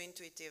it's also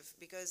intuitive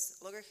because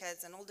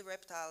loggerheads and all the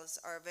reptiles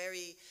are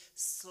very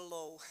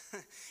slow.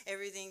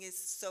 Everything is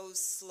so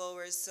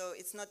slower, so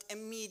it's not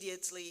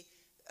immediately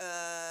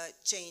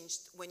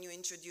changed when you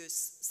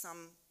introduce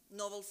some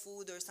novel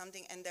food or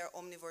something, and they're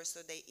omnivores, so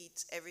they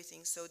eat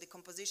everything. So the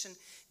composition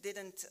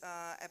didn't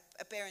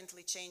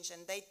apparently change,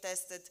 and they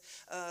tested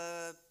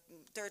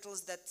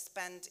turtles that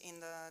spent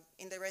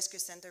in the rescue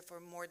center for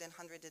more than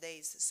 100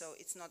 days. So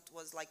it's not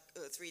was like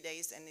 3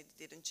 days and it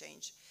didn't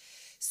change.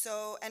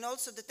 So, and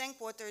also the tank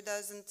water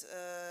doesn't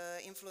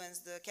influence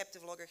the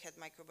captive loggerhead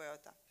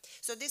microbiota.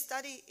 So this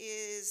study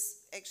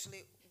is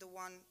actually the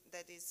one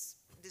that is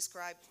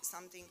described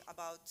something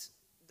about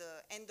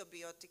the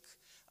endobiotic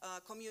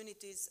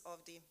communities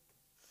of the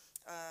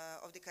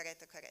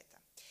caretta caretta.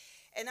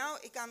 And now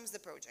it comes the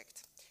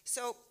project.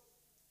 So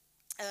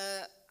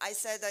I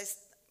said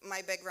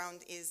my background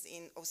is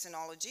in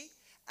oceanology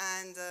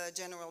and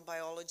general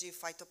biology,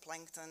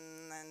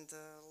 phytoplankton, and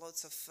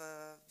lots of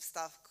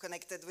stuff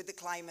connected with the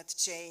climate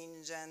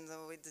change and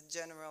with the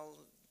general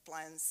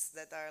plants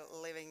that are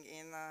living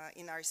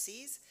in our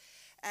seas.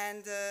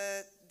 And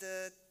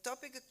the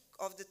topic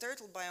of the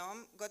turtle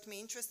biome got me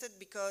interested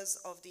because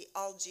of the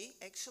algae,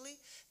 actually,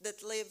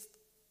 that live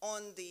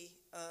on the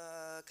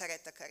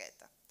caretta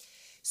caretta.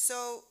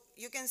 So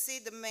you can see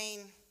the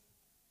main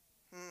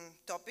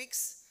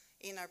topics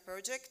in our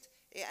project: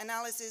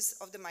 analysis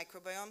of the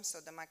microbiome, so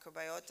the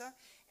microbiota,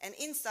 and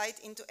insight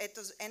into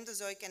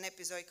endozoic and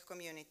epizoic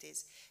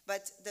communities.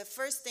 But the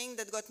first thing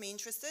that got me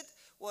interested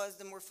was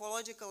the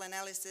morphological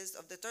analysis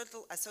of the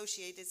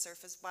turtle-associated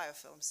surface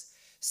biofilms.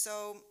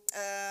 So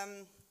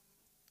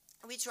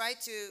we try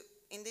to,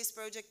 in this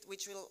project,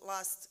 which will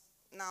last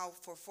now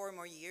for 4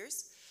 more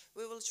years,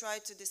 we will try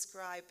to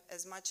describe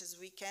as much as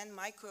we can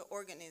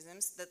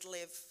microorganisms that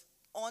live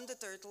on the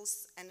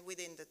turtles and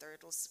within the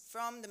turtles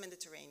from the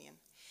Mediterranean.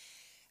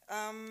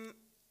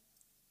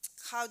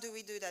 How do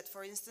we do that?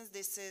 For instance,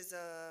 this is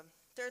a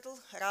turtle,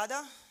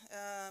 Rada,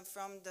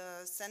 from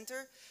the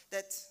center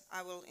that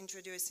I will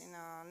introduce in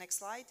the next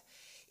slide.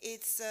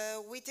 It's,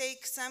 we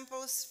take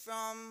samples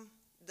from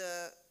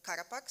the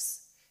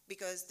carapax,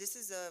 because this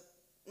is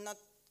not,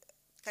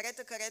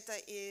 caretta caretta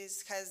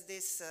has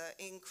this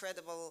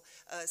incredible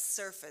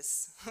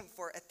surface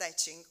for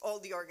attaching all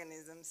the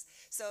organisms.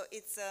 So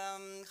it's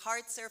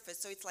hard surface,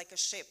 so it's like a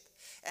ship,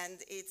 and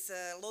it's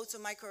loads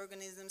of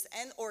microorganisms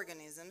and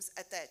organisms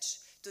attached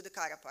to the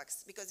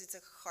carapax because it's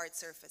a hard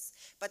surface.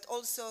 But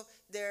also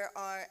there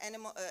are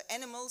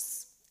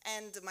animals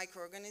and the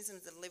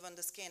microorganisms that live on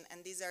the skin,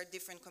 and these are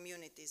different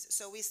communities.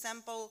 So we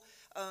sample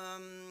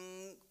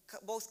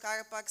both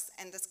carapax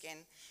and the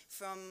skin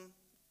from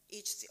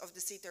each of the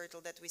sea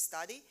turtle that we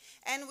study,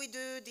 and we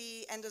do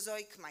the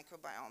endozoic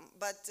microbiome.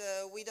 But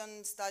we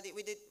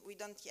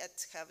don't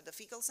yet have the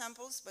fecal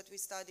samples, but we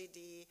study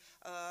the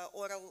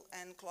oral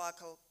and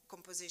cloacal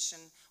composition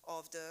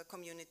of the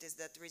communities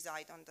that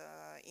reside on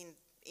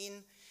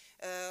in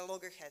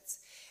loggerheads.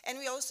 And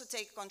we also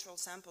take control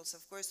samples,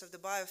 of course, of the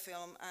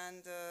biofilm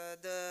and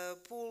the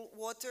pool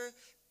water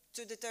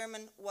to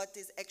determine what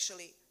is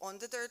actually on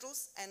the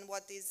turtles and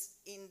what is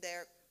in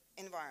their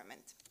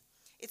environment.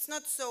 It's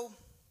not so,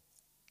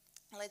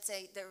 let's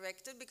say,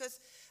 directed, because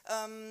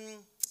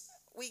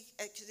we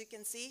actually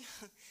can see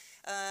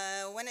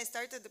when I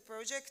started the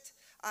project,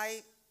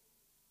 I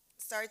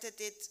started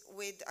it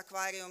with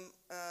Aquarium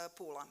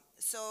Pula.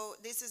 So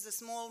this is a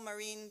small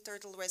marine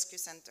turtle rescue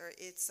center.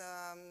 It's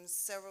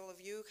several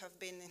of you have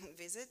been in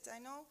visit, I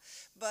know,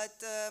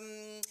 but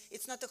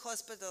it's not a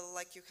hospital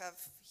like you have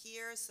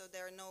here, so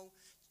there are no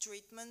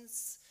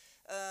treatments,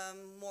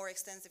 more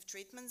extensive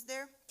treatments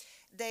there.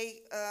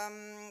 They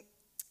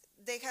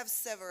have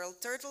several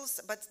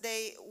turtles, but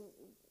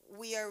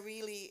we are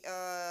really,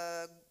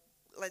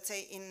 let's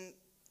say, in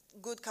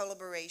good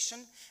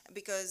collaboration,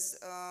 because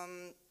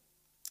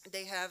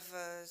they have,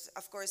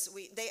 of course,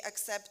 they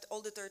accept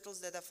all the turtles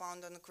that are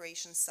found on the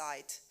Croatian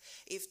side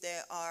if they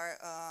are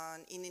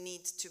in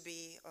need to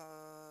be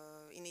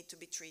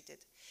treated.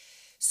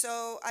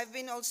 So I've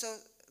been also,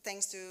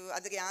 thanks to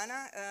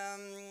Adriana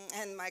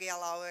and Maria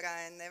Laura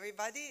and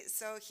everybody.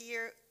 So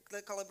here,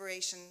 the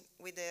collaboration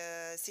with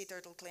the Sea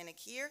Turtle Clinic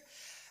here.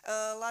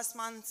 Last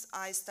month,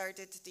 I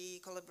started the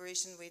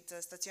collaboration with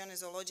Stazione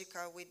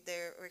Zoologica with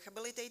their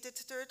rehabilitated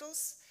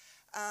turtles.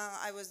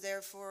 I was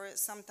there for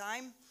some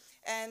time.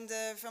 And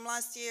from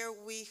last year,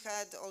 we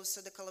had also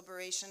the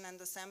collaboration and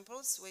the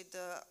samples with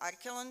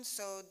Archelon.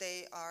 So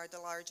they are the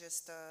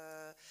largest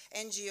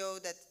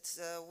NGO that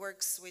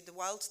works with the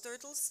wild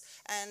turtles.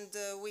 And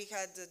we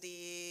had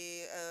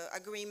the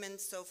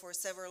agreement, so for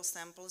several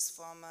samples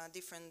from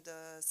different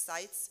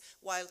sites,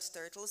 wild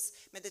turtles,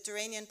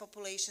 Mediterranean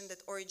population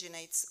that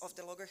originates of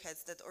the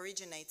loggerheads, that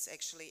originates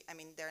actually, I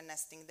mean, they're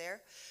nesting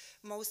there.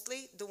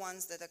 Mostly the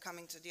ones that are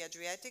coming to the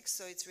Adriatic,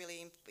 so it's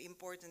really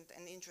important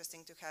and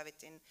interesting to have it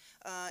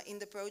in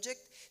the project.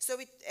 So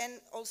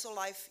and also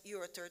live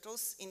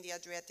Euro-turtles in the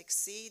Adriatic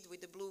Sea with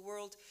the Blue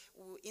World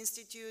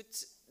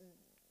Institute.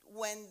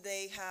 When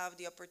they have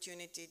the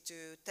opportunity to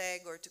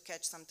tag or to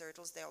catch some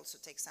turtles, they also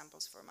take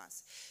samples from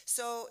us.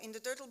 So in the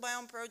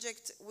TurtleBIOME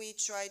project, we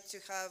try to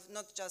have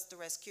not just the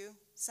rescue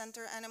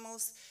center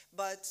animals,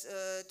 but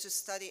to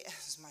study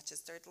as much as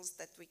turtles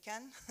that we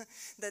can,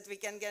 that we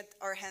can get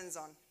our hands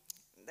on,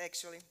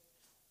 actually.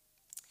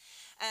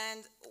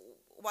 And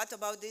what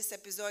about this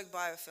episodic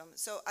biofilm?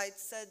 So I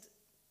said,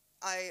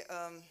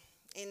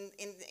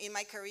 in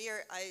my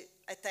career, I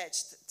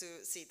attached to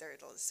sea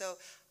turtles. So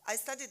I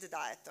studied the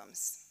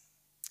diatoms.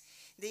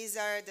 These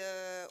are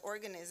the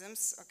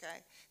organisms,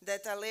 okay,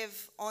 that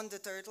live on the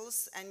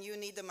turtles, and you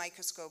need a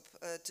microscope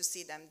to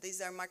see them.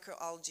 These are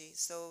macroalgae,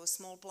 so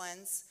small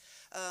plants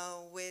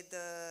with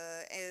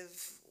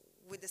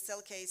the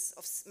cell case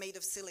made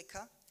of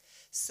silica.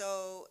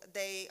 So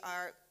they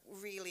are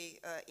really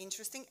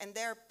interesting, and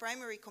they are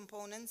primary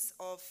components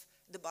of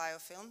the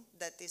biofilm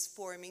that is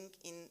forming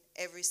in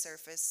every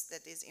surface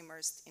that is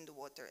immersed in the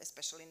water,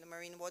 especially in the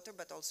marine water,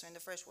 but also in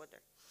the fresh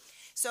water.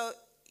 So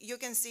you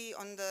can see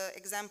on the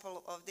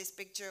example of this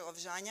picture of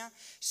Janja,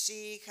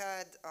 she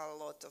had a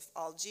lot of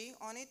algae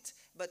on it,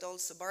 but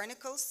also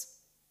barnacles.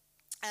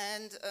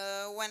 And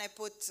when I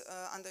put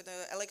under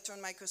the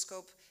electron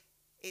microscope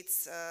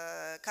its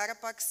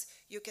carapax,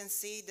 you can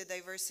see the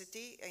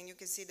diversity, and you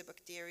can see the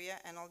bacteria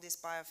and all this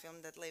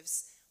biofilm that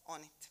lives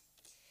on it.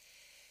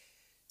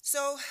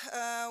 So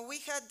we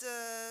had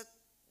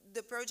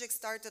the project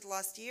started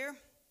last year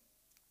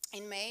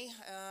in May,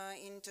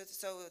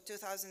 so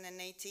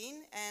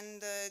 2018,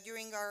 and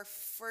during our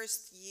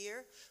first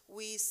year,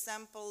 we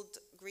sampled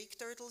Greek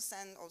turtles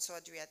and also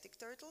Adriatic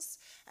turtles,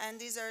 and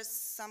these are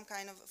some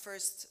kind of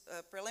first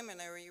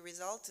preliminary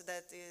result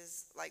that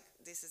is like,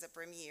 this is a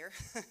premiere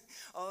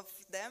of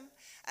them,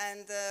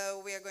 and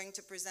we are going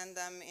to present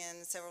them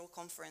in several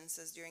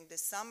conferences during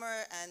this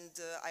summer, and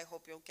I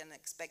hope you can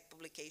expect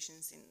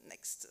publications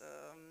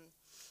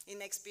in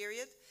next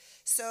period.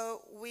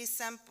 So we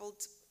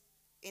sampled,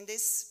 in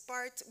this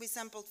part, we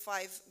sampled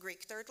 5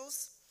 Greek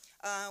turtles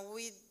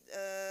with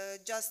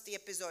just the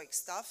epizoic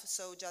stuff,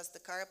 so just the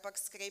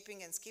carapax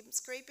scraping and skin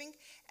scraping,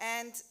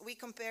 and we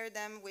compared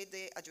them with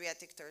the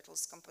Adriatic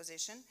turtles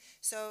composition.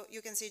 So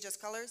you can see just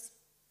colors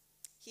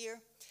here,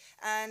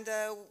 and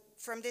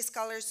from these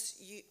colors,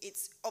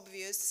 it's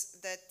obvious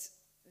that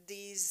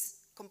this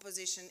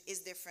composition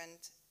is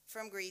different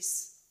from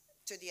Greece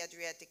to the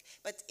Adriatic,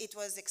 but it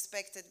was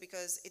expected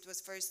because it was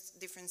first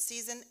different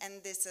season,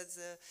 and this is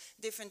a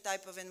different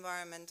type of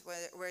environment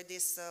where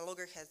these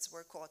loggerheads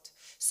were caught.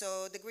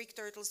 So the Greek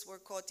turtles were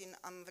caught in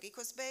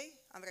Amvrikos Bay,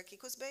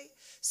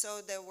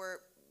 so they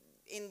were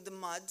in the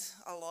mud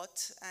a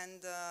lot,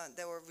 and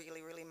they were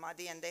really, really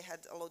muddy, and they had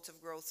a lot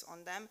of growth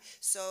on them.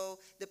 So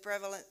the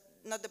prevalence,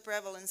 not the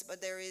prevalence,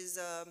 but there is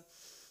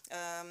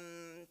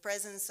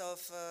presence of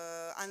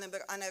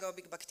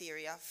anaerobic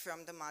bacteria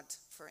from the mud,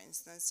 for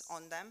instance,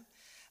 on them.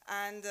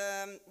 And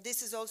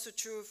this is also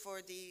true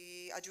for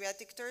the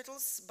Adriatic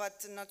turtles,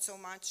 but not so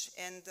much.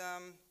 And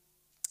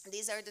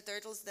these are the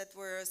turtles that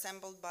were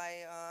assembled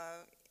by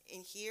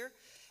in here.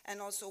 And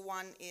also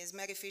one is,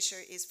 Mary Fisher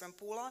is from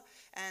Pula,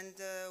 and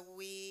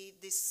we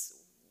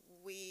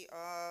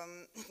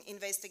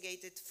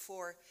investigated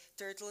 4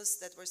 turtles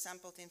that were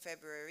sampled in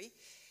February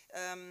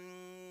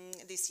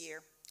this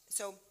year.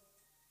 So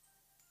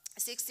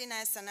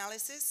 16S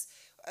analysis,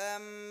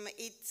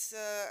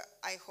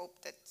 I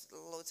hope that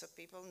lots of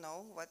people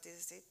know what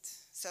is it.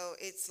 So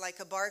it's like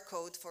a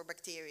barcode for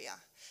bacteria.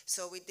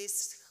 So with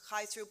these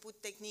high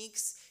throughput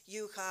techniques,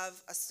 you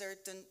have a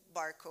certain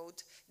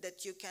barcode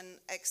that you can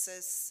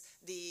access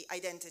the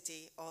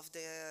identity of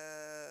the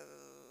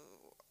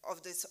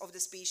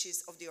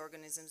species, of the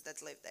organisms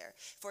that live there.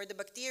 For the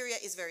bacteria,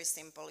 it's very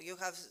simple. You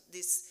have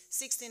this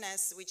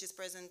 16S, which is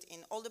present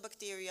in all the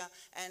bacteria,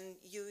 and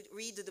you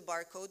read the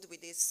barcode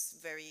with this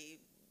very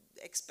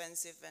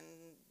expensive and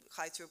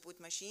high throughput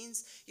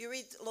machines. You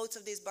read loads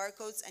of these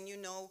barcodes, and you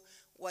know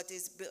what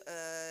is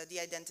the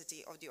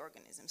identity of the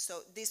organism.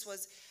 So this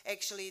was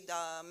actually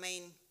the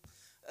main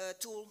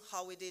tool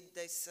how we did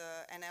this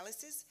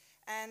analysis.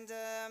 And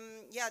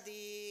yeah,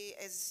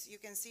 as you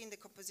can see in the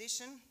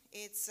composition,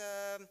 it's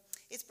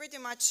pretty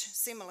much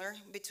similar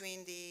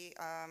between the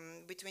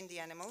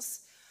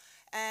animals.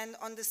 And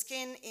on the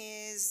skin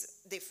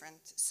is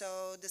different.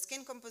 So the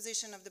skin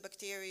composition of the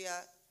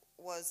bacteria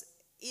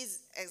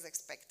is as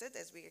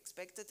we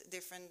expected,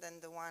 different than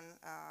the one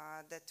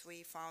that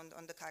we found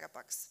on the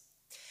carapax.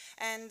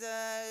 And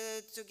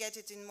to get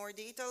it in more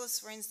details,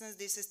 for instance,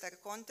 this is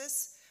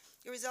Tarchontes.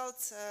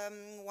 Results,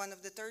 one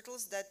of the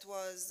turtles that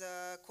was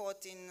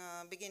caught in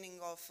beginning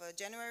of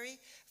January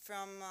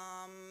from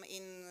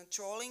in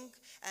trawling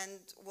and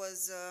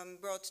was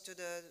brought to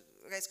the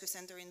rescue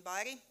center in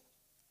Bari.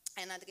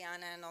 And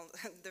Adriana and all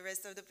the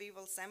rest of the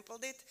people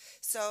sampled it.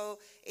 So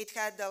it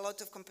had a lot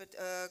of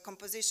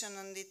composition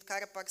on the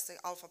carapax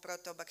alpha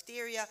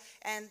protobacteria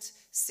and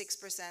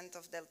 6%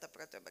 of delta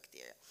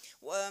protobacteria.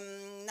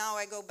 Now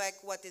I go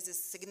back, what is the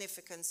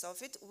significance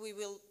of it? We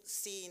will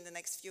see in the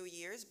next few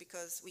years,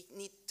 because we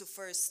need to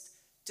first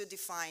to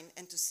define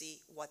and to see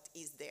what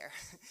is there.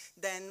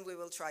 Then we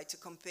will try to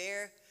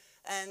compare,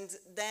 and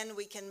then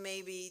we can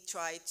maybe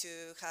try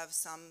to have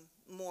some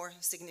more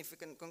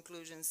significant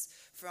conclusions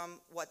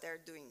from what they're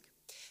doing.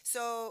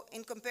 So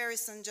in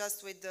comparison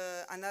just with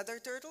another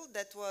turtle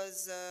that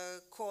was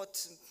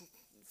caught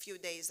a few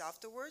days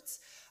afterwards,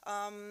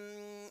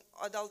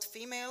 adult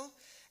female,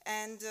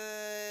 and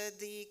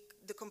the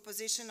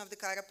composition of the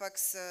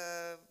carapax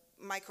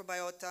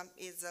microbiota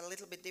is a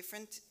little bit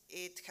different.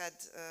 It had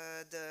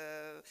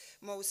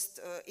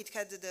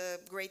the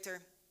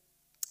greater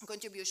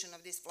contribution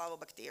of this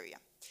flavobacteria.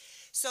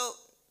 So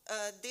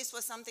this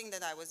was something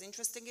that I was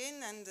interested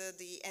in, and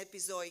the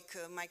epizoic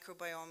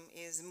microbiome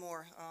is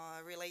more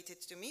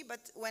related to me.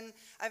 But when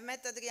I've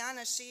met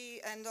Adriana,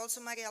 she and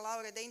also Maria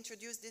Laura, they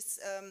introduced this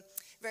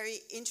very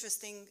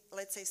interesting,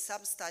 let's say,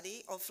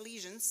 sub-study of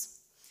lesions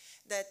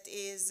that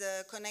is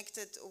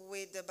connected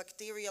with the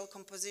bacterial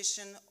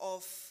composition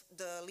of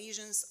the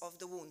lesions of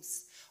the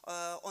wounds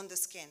on the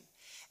skin.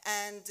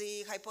 And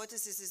the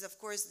hypothesis is, of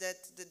course,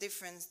 that the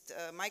different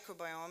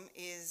microbiome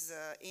is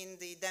in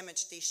the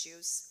damaged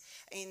tissues,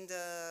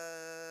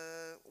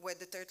 where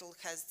the turtle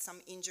has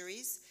some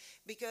injuries,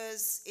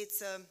 because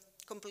it's a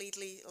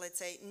completely, let's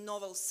say,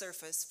 novel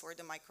surface for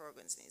the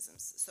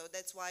microorganisms. So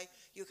that's why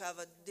you have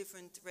a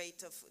different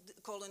rate of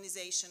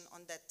colonization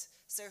on that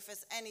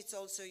surface, and it's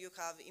also you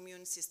have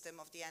immune system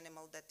of the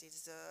animal that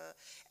is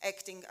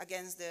acting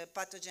against the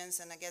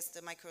pathogens and against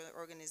the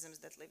microorganisms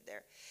that live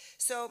there.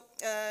 So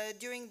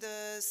during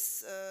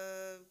this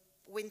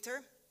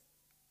winter,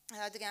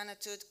 Adriana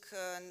took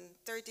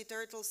 30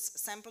 turtles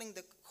sampling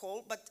the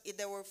whole, but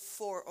there were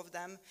 4 of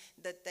them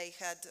that they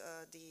had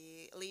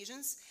the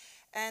lesions.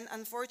 And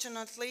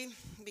unfortunately,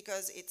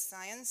 because it's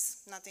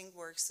science, nothing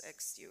works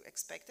as you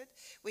expected.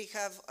 We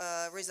have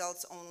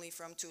results only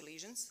from 2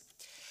 lesions.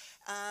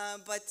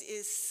 But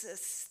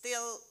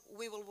still,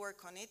 we will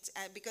work on it,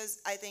 because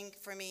I think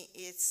for me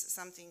it's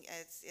something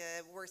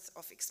worth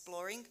of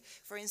exploring.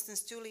 For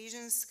instance, 2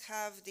 lesions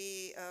have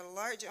the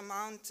large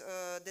amount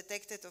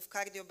detected of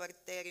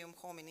Cardiobacterium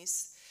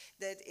hominis.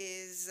 That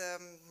is,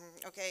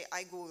 okay,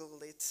 I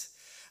Googled it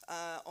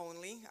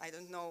only. I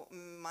don't know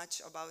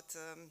much about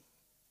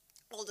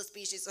all the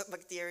species of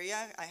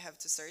bacteria. I have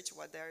to search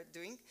what they're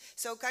doing.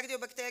 So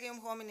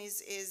Cardiobacterium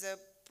hominis is a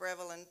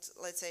prevalent,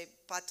 let's say,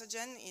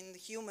 pathogen in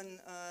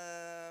human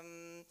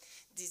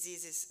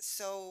diseases.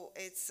 So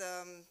it's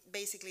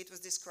basically, it was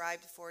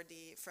described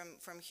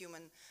from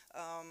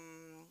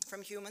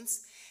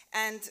humans,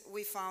 and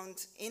we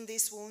found in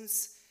these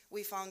wounds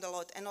we found a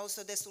lot, and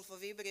also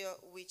Desulfovibrio,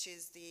 which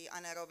is the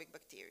anaerobic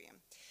bacterium.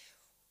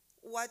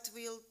 What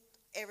will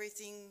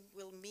everything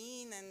will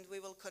mean, and we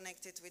will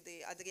connect it with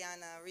the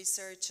Adriana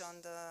research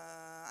on the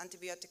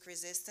antibiotic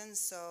resistance.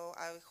 So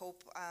I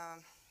hope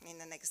in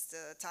the next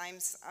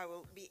times I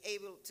will be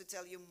able to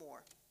tell you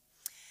more.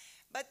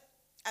 But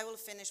I will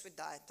finish with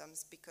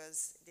diatoms,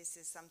 because this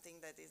is something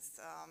that is,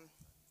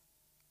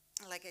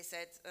 like I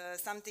said,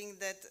 something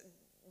that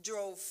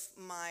drove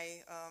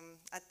my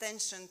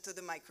attention to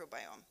the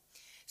microbiome.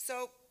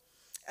 So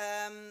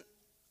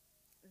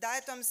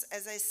diatoms,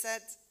 as I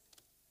said,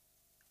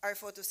 are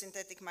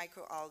photosynthetic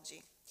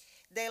microalgae.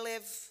 They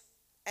live,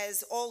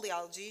 as all the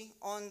algae,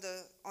 on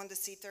the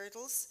sea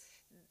turtles,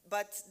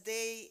 but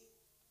they,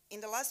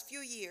 in the last few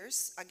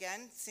years,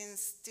 again,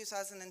 since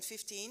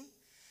 2015,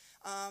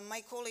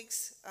 my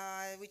colleagues,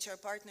 which are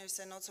partners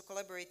and also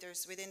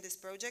collaborators within this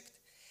project,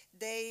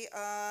 they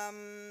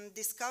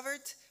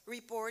discovered,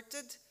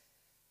 reported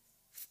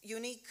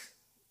unique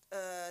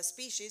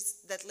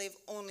species that live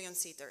only on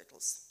sea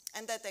turtles.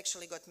 And that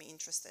actually got me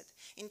interested.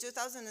 In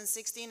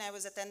 2016, I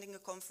was attending a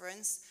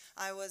conference.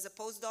 I was a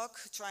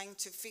postdoc trying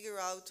to figure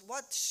out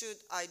what should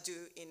I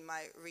do in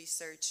my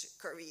research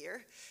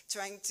career,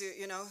 trying to,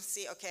 you know,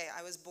 see, okay,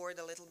 I was bored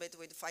a little bit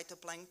with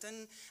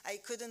phytoplankton. I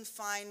couldn't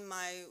find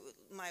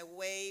my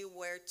way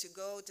where to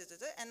go,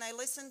 and I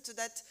listened to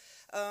that,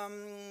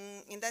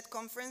 in that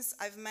conference,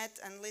 I've met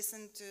and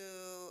listened to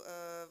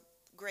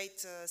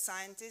great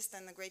scientist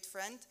and a great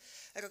friend,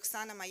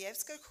 Roxana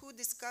Majewska,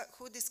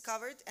 who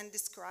discovered and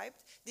described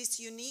this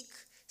unique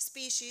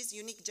species,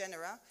 unique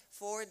genera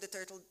for the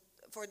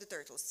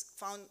turtles,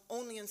 found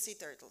only on sea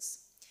turtles.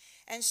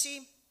 And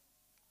she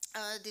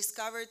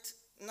discovered,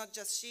 not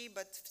just she,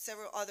 but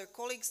several other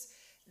colleagues,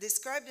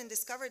 described and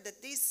discovered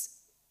that these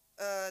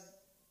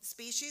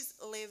species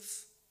live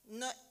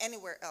not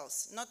anywhere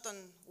else, not on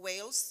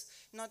whales,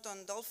 not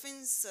on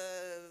dolphins,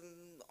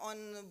 on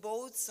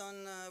boats, on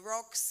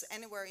rocks,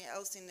 anywhere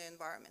else in the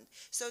environment.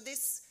 So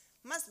this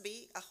must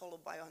be a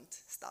holobiont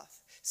stuff.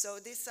 So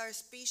these are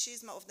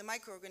species of the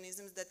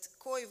microorganisms that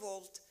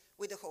co-evolved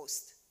with the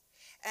host.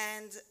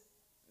 And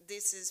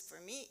this is,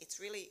 for me, it's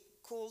really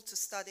cool to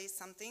study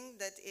something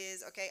that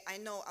is, okay, I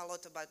know a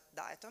lot about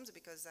diatoms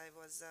because I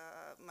was,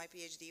 my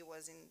PhD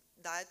was in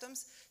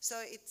diatoms,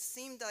 so it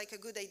seemed like a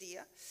good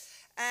idea.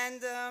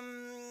 And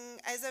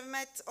as I've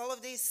met all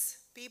of these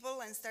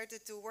people and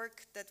started to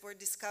work that were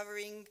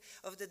discovering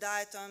of the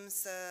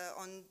diatoms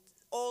on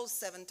all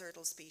 7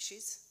 turtle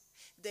species.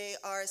 They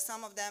are,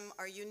 some of them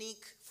are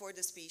unique for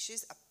the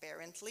species,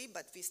 apparently,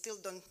 but we still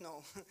don't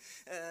know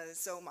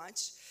so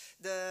much.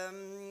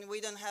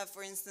 We don't have,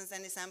 for instance,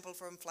 any sample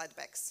from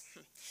flatbacks.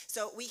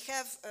 So we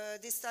have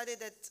this study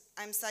that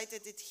I'm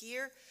cited it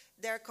here.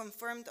 They're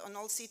confirmed on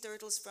all sea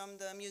turtles from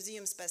the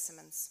museum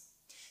specimens.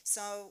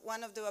 So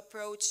one of the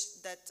approach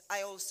that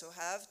I also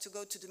have to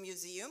go to the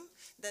museum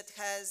that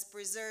has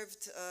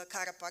preserved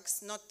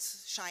carapax, not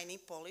shiny,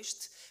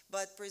 polished,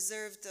 but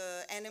preserved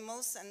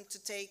animals, and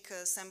to take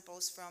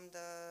samples from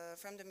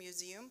the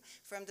museum,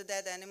 from the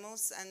dead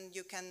animals, and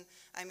you can,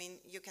 I mean,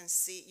 you can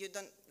see,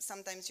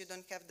 sometimes you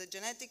don't have the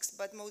genetics,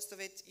 but most of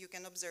it you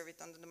can observe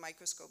it under the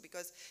microscope,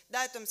 because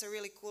diatoms are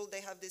really cool.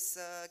 They have this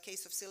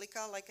case of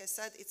silica, like I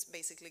said, it's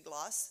basically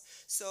glass,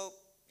 so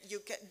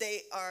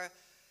they are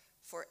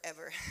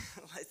forever,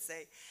 let's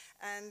say.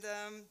 And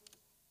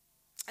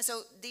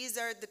so these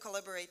are the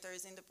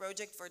collaborators in the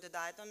project for the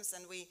diatoms,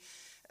 and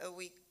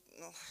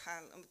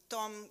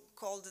Tom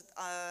called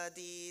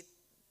the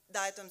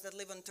diatoms that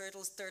live on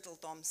turtles turtle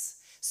toms.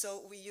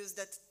 So we use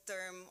that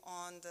term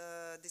on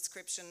the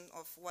description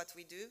of what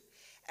we do.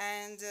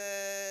 And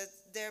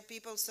there are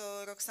people,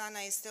 so Roxana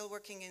is still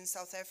working in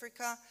South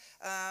Africa,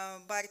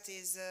 Bart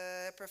is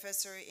a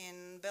professor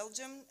in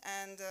Belgium,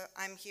 and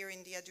I'm here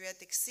in the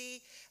Adriatic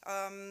Sea.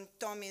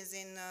 Tom is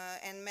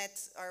and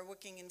Matt are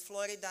working in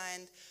Florida,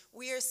 and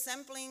we are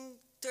sampling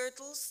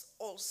turtles,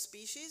 all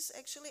species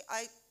actually.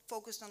 I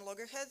focused on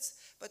loggerheads,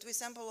 but we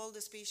sample all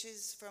the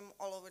species from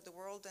all over the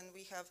world, and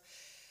we have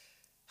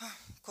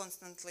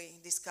constantly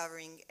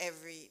discovering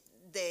every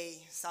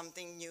day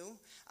something new.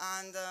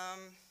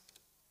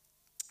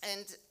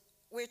 And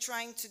we're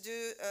trying to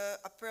do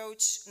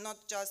approach not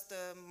just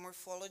the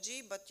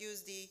morphology, but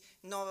use the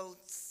novel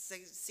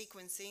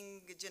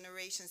sequencing,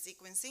 generation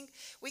sequencing.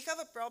 We have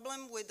a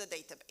problem with the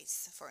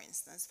database, for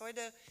instance. For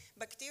the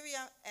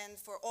bacteria and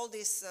for all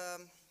these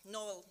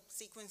novel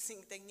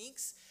sequencing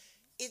techniques,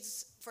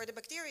 for the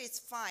bacteria it's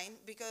fine,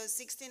 because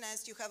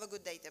 16S you have a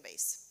good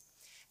database.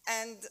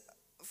 And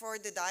for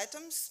the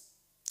diatoms,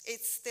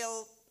 it's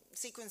still,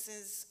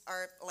 sequences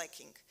are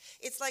lacking.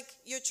 It's like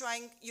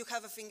you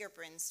have a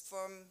fingerprints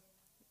from,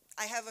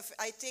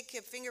 I take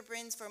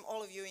fingerprints from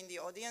all of you in the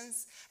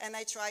audience, and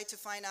I try to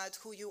find out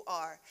who you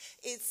are.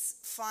 It's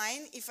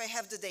fine if I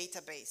have the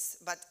database,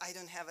 but I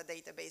don't have a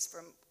database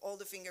from all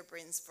the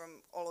fingerprints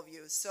from all of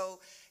you. So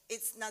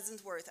it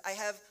doesn't work. I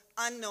have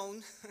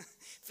unknown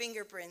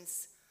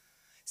fingerprints.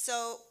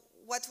 So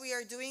what we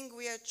are doing,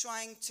 we are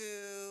trying to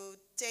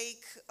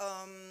take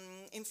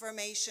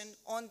information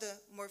on the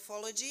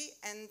morphology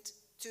and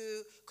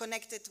to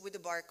connect it with the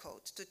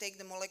barcode, to take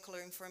the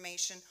molecular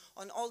information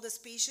on all the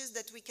species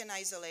that we can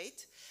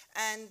isolate,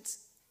 and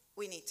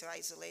we need to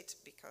isolate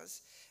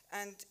because,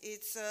 and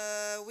it's,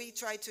 we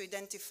try to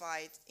identify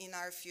it in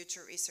our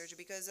future research,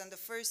 because on the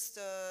first,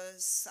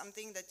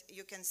 something that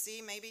you can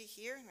see maybe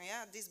here,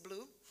 yeah, this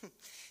blue.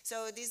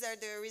 So these are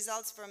the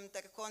results from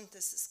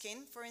Tercontes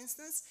skin, for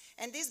instance,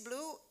 and this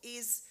blue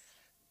is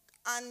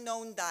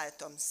unknown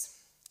diatoms.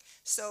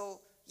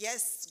 So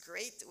yes,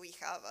 great, we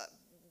have a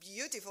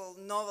beautiful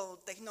novel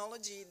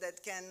technology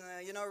that can,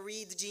 you know,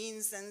 read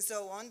genes and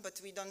so on, but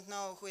we don't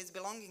know who it's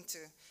belonging to.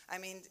 I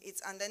mean,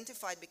 it's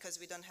unidentified because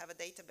we don't have a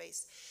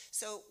database.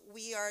 So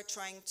we are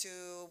trying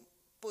to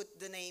put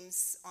the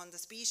names on the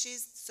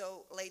species,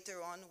 so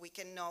later on we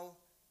can know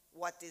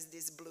what is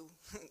this blue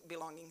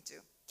belonging to.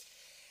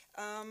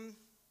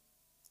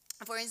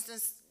 For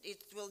instance,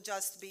 it will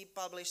just be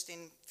published in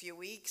a few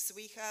weeks.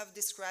 We have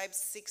described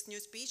 6 new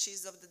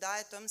species of the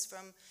diatoms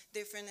from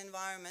different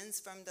environments,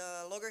 from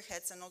the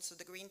loggerheads and also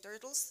the green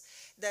turtles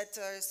that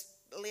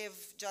live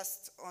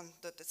just on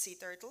the sea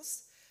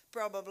turtles,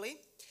 probably.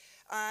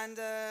 And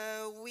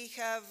we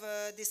have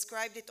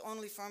described it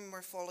only from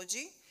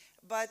morphology,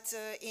 but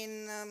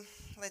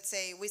let's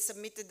say, we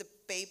submitted the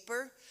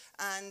paper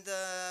and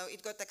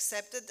it got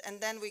accepted,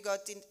 and then we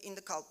got in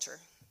the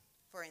culture,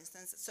 for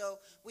instance. So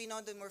we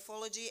know the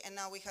morphology, and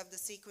now we have the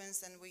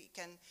sequence, and we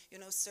can, you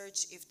know,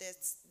 search if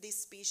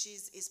this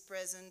species is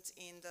present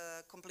in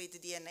the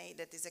complete DNA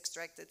that is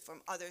extracted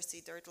from other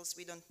sea turtles.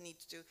 We don't need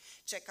to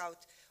check out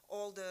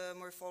all the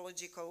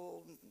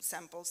morphological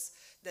samples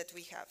that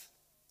we have.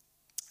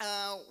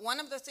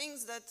 One of the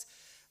things that,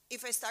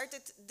 if I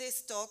started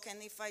this talk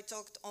and if I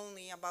talked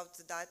only about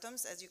the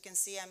diatoms, as you can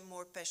see, I'm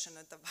more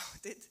passionate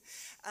about it.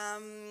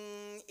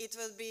 It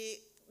will be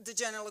the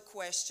general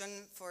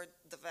question for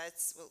the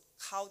vets, well,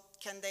 how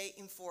can they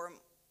inform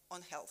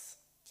on health?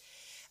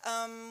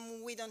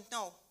 We don't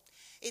know.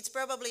 It's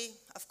probably,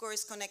 of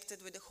course,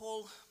 connected with the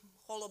whole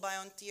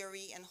holobiont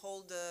theory and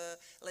whole the,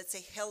 let's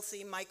say,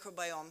 healthy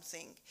microbiome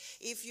thing.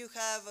 If you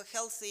have a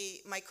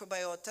healthy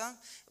microbiota,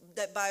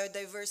 that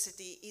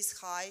biodiversity is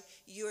high,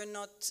 you're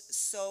not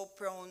so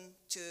prone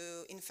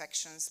to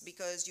infections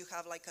because you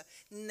have like a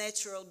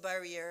natural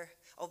barrier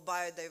of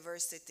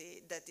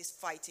biodiversity that is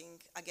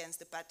fighting against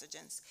the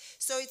pathogens.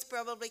 So it's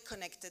probably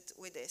connected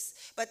with this.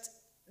 But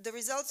the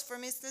results, for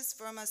instance,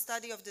 from a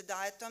study of the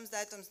diatoms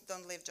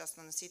don't live just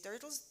on sea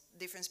turtles.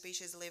 Different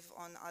species live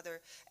on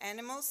other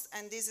animals.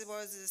 And this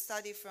was a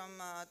study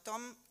from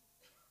Tom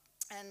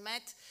and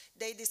Matt.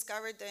 They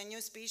discovered a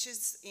new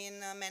species in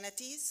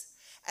manatees.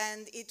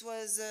 And it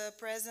was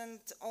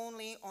present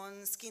only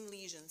on skin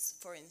lesions,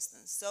 for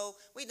instance. So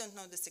we don't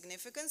know the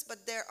significance,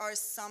 but there are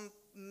some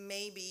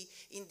maybe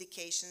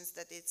indications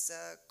that it's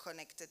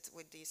connected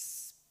with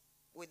this,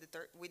 with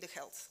the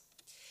health.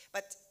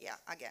 But yeah,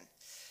 again.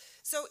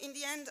 So in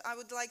the end, I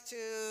would like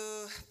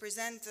to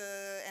present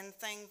and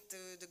thank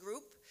the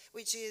group,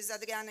 which is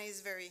Adriana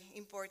is very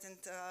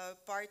important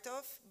part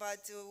of,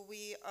 but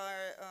we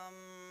are,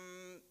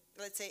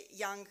 let's say,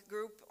 young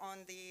group on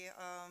the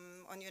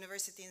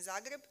University in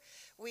Zagreb.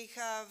 We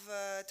have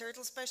a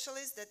turtle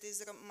specialist, that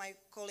is my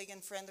colleague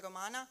and friend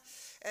Romana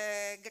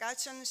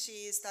Gračan.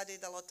 She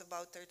studied a lot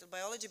about turtle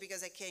biology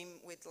because I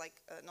came with like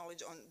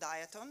knowledge on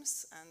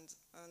diatoms, and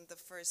the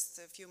first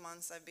few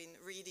months I've been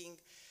reading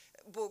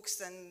books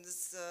and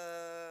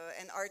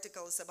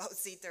articles about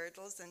sea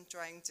turtles and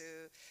trying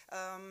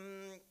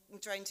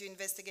to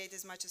investigate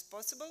as much as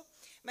possible.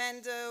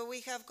 And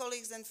we have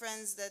colleagues and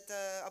friends that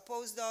a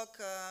postdoc,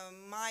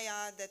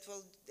 Maya,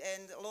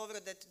 and Lovro,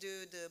 that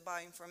do the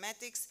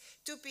bioinformatics,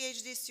 2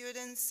 PhD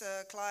students,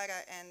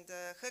 Clara and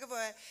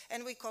Hrvoje,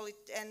 and we call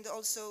it, and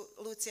also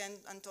Lucia and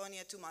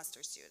Antonia, 2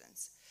 master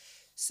students.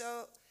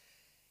 So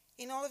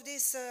in all of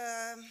this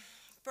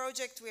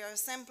project, we are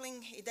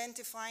sampling,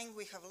 identifying,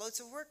 we have lots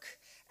of work,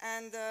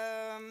 and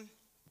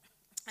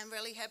I'm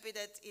really happy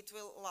that it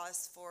will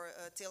last for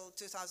till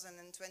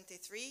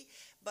 2023,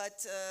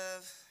 but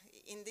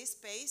in this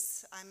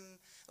space, I'm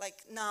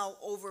like now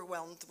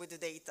overwhelmed with the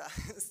data.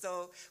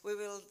 So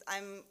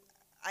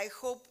I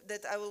hope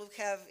that I will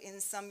have in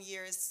some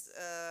years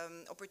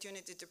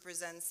opportunity to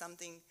present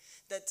something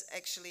that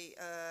actually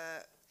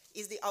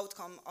is the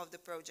outcome of the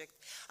project.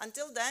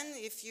 Until then,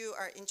 if you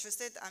are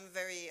interested, I'm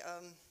very,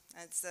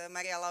 as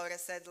Maria Laura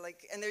said,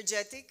 like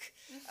energetic,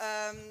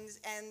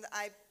 and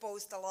I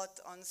post a lot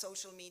on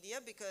social media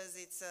because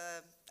it's,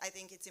 I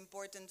think it's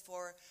important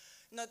for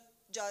not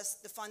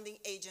just the funding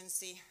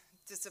agency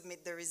to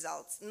submit the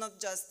results, not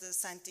just the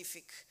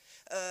scientific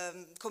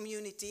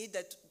community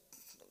that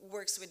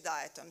works with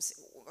diatoms.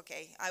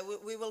 Okay,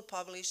 we will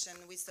publish and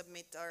we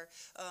submit our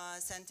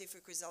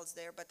scientific results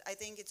there, but I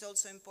think it's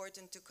also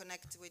important to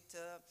connect with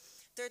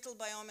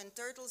TurtleBIOME, and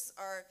turtles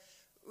are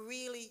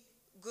really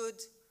good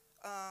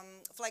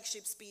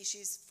flagship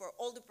species for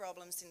all the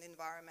problems in the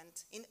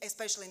environment,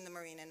 especially in the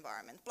marine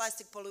environment,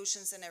 plastic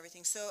pollutions and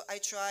everything. So I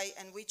try,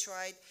 and we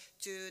tried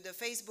to the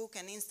Facebook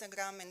and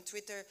Instagram and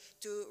Twitter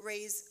to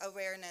raise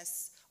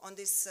awareness on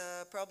this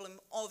problem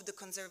of the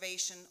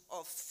conservation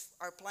of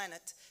our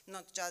planet,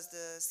 not just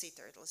the sea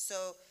turtles.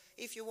 So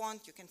if you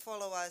want, you can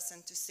follow us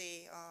and to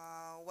see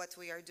what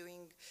we are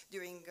doing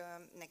during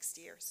next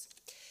years.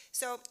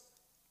 So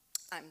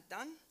I'm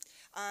done.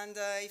 And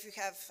if you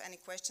have any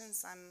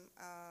questions,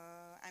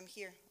 I'm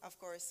here, of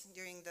course,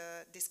 during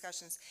the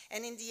discussions.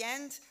 And in the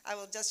end, I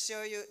will just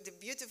show you the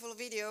beautiful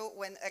video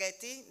when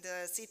Reti,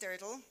 the sea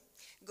turtle,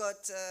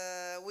 got,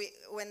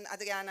 when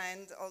Adriana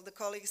and all the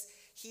colleagues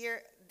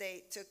here,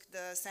 they took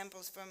the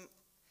samples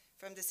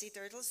from the sea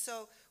turtles.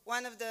 So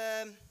one of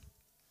the,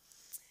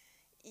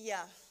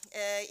 yeah,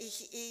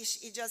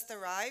 he just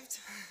arrived,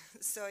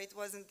 so it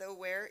wasn't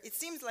aware. It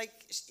seems like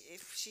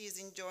if she is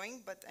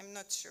enjoying, but I'm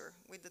not sure.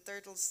 With the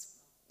turtles,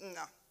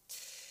 no.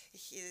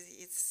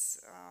 It's,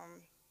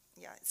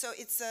 yeah. So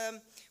it's,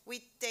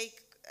 we take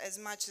as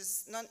much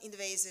as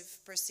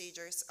non-invasive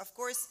procedures. Of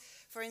course,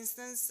 for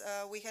instance,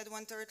 we had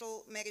one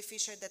turtle, Mary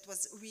Fisher, that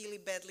was really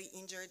badly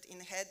injured in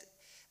the head.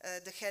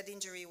 The head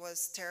injury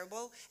was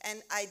terrible,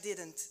 and I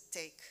didn't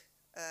take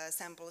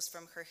samples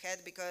from her head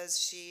because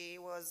she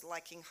was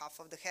lacking half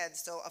of the head.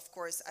 So of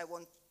course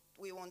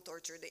we won't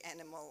torture the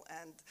animal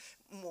and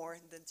more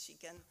than she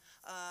can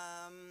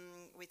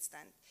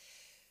withstand.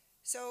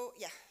 So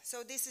yeah,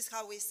 so this is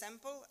how we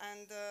sample,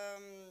 and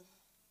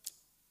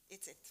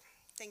it's it.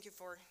 Thank you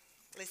for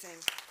listening.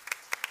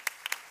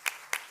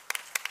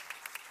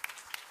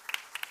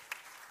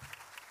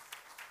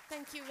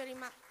 Thank you very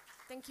much.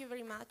 Thank you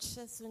very much,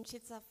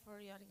 Suncica,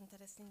 for your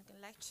interesting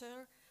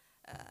lecture.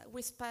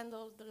 We spend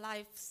all the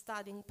life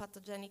studying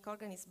pathogenic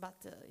organisms,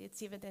 but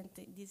it's evident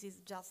this is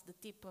just the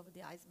tip of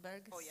the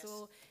iceberg. Oh, yes.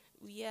 So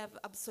we have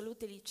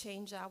absolutely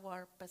changed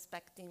our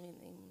perspective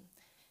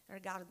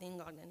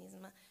regarding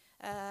organism.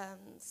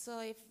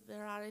 So if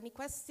there are any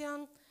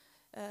questions,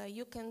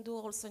 you can do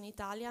also in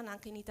Italian.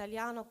 Anche in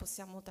italiano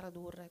possiamo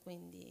tradurre,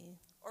 quindi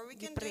Or we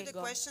vi can prego. do the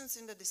questions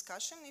in the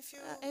discussion if you...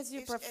 As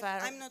you prefer.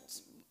 I'm not...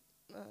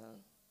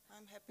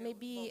 I'm happy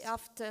Maybe with both.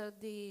 after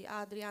the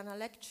Adriana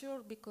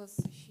lecture, because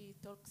she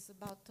talks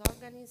about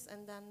organisms,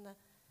 and then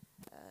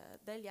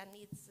Delia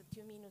needs a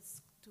few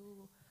minutes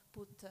to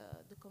put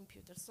the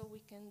computer. So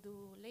we can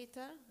do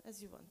later,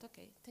 as you want.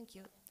 Okay, thank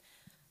you.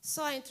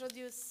 So I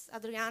introduce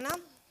Adriana.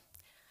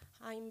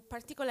 I'm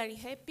particularly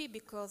happy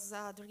because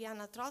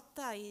Adriana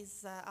Trotta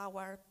is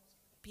our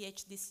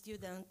PhD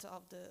student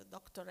of the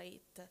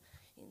doctorate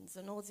in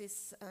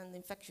zoonosis and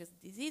infectious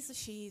disease.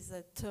 She is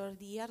a third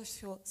year,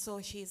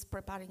 so she is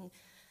preparing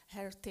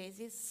her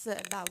thesis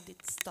about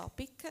this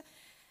topic.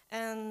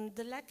 And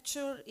the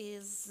lecture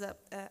is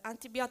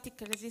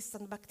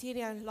antibiotic-resistant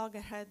bacteria and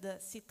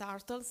loggerhead sea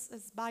turtles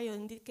as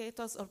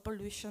bioindicators of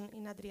pollution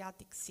in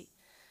Adriatic Sea.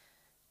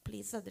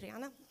 Please,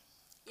 Adriana.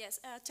 Yes,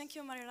 thank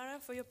you, Maria Lara,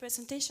 for your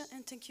presentation,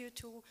 and thank you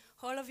to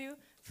all of you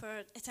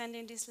for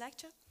attending this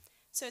lecture.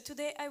 So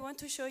today I want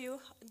to show you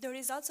the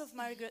results of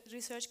my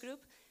research group,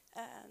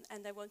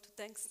 and I want to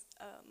thank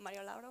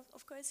Maria Laura,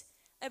 of course,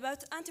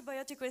 about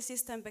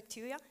antibiotic-resistant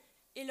bacteria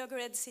in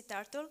loggerhead sea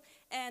turtle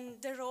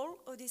and the role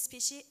of this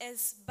species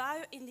as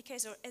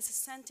bioindicators, as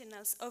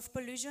sentinels of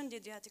pollution in the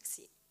Adriatic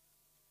Sea.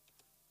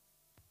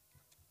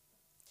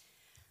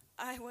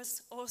 I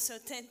was also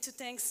to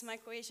thank my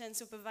co-Asian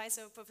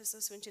supervisor, Professor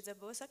Suncica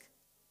Bosak.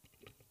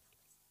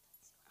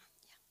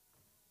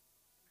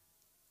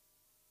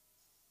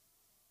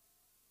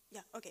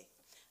 Yeah, okay,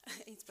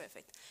 it's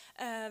perfect.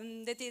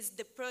 That is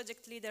the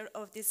project leader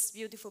of this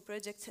beautiful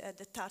project,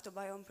 the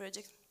TurtleBIOME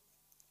project.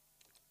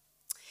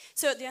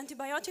 So the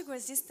antibiotic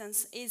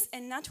resistance is a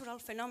natural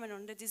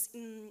phenomenon that is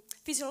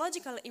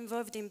physiologically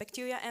involved in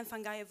bacteria and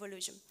fungi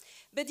evolution.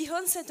 But the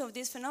onset of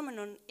this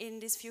phenomenon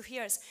in these few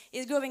years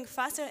is growing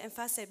faster and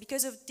faster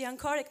because of the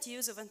incorrect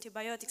use of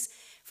antibiotics.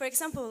 For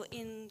example,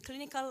 in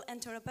clinical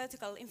and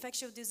therapeutical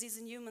infectious disease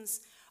in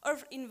humans, or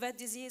in vet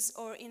disease,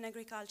 or in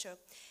agriculture.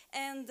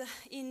 And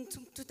in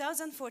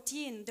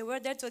 2014, the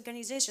World Health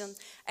Organization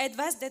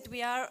advised that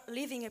we are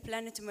living a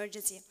planet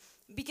emergency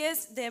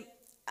because the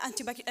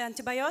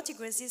antibiotic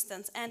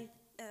resistance and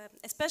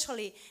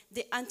especially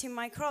the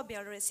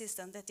antimicrobial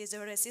resistance, that is the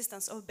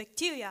resistance of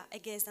bacteria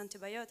against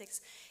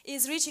antibiotics,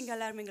 is reaching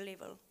alarming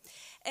level.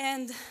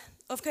 And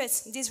of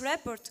course, this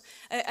report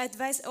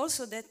advised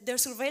also that the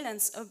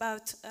surveillance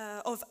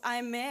of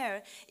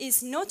AMR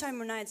is not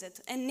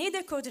harmonized and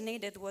neither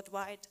coordinated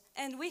worldwide.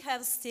 And we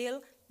have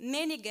still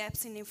many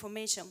gaps in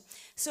information.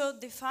 So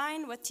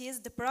define what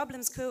is the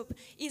problem scope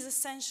is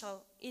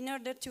essential in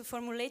order to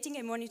formulating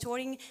and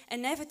monitoring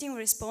an effective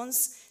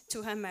response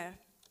to AMR.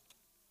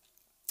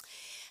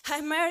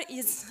 AMR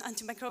is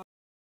antimicrobial.